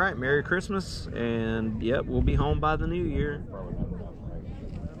 All right, Merry Christmas, and yep, we'll be home by the new year.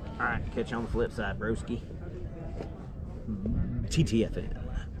 All right, catch you on the flip side, broski. TTFN.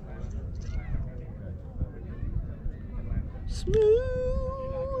 Smooth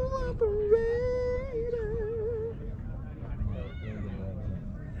operator.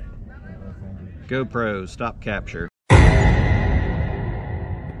 GoPro, stop capture.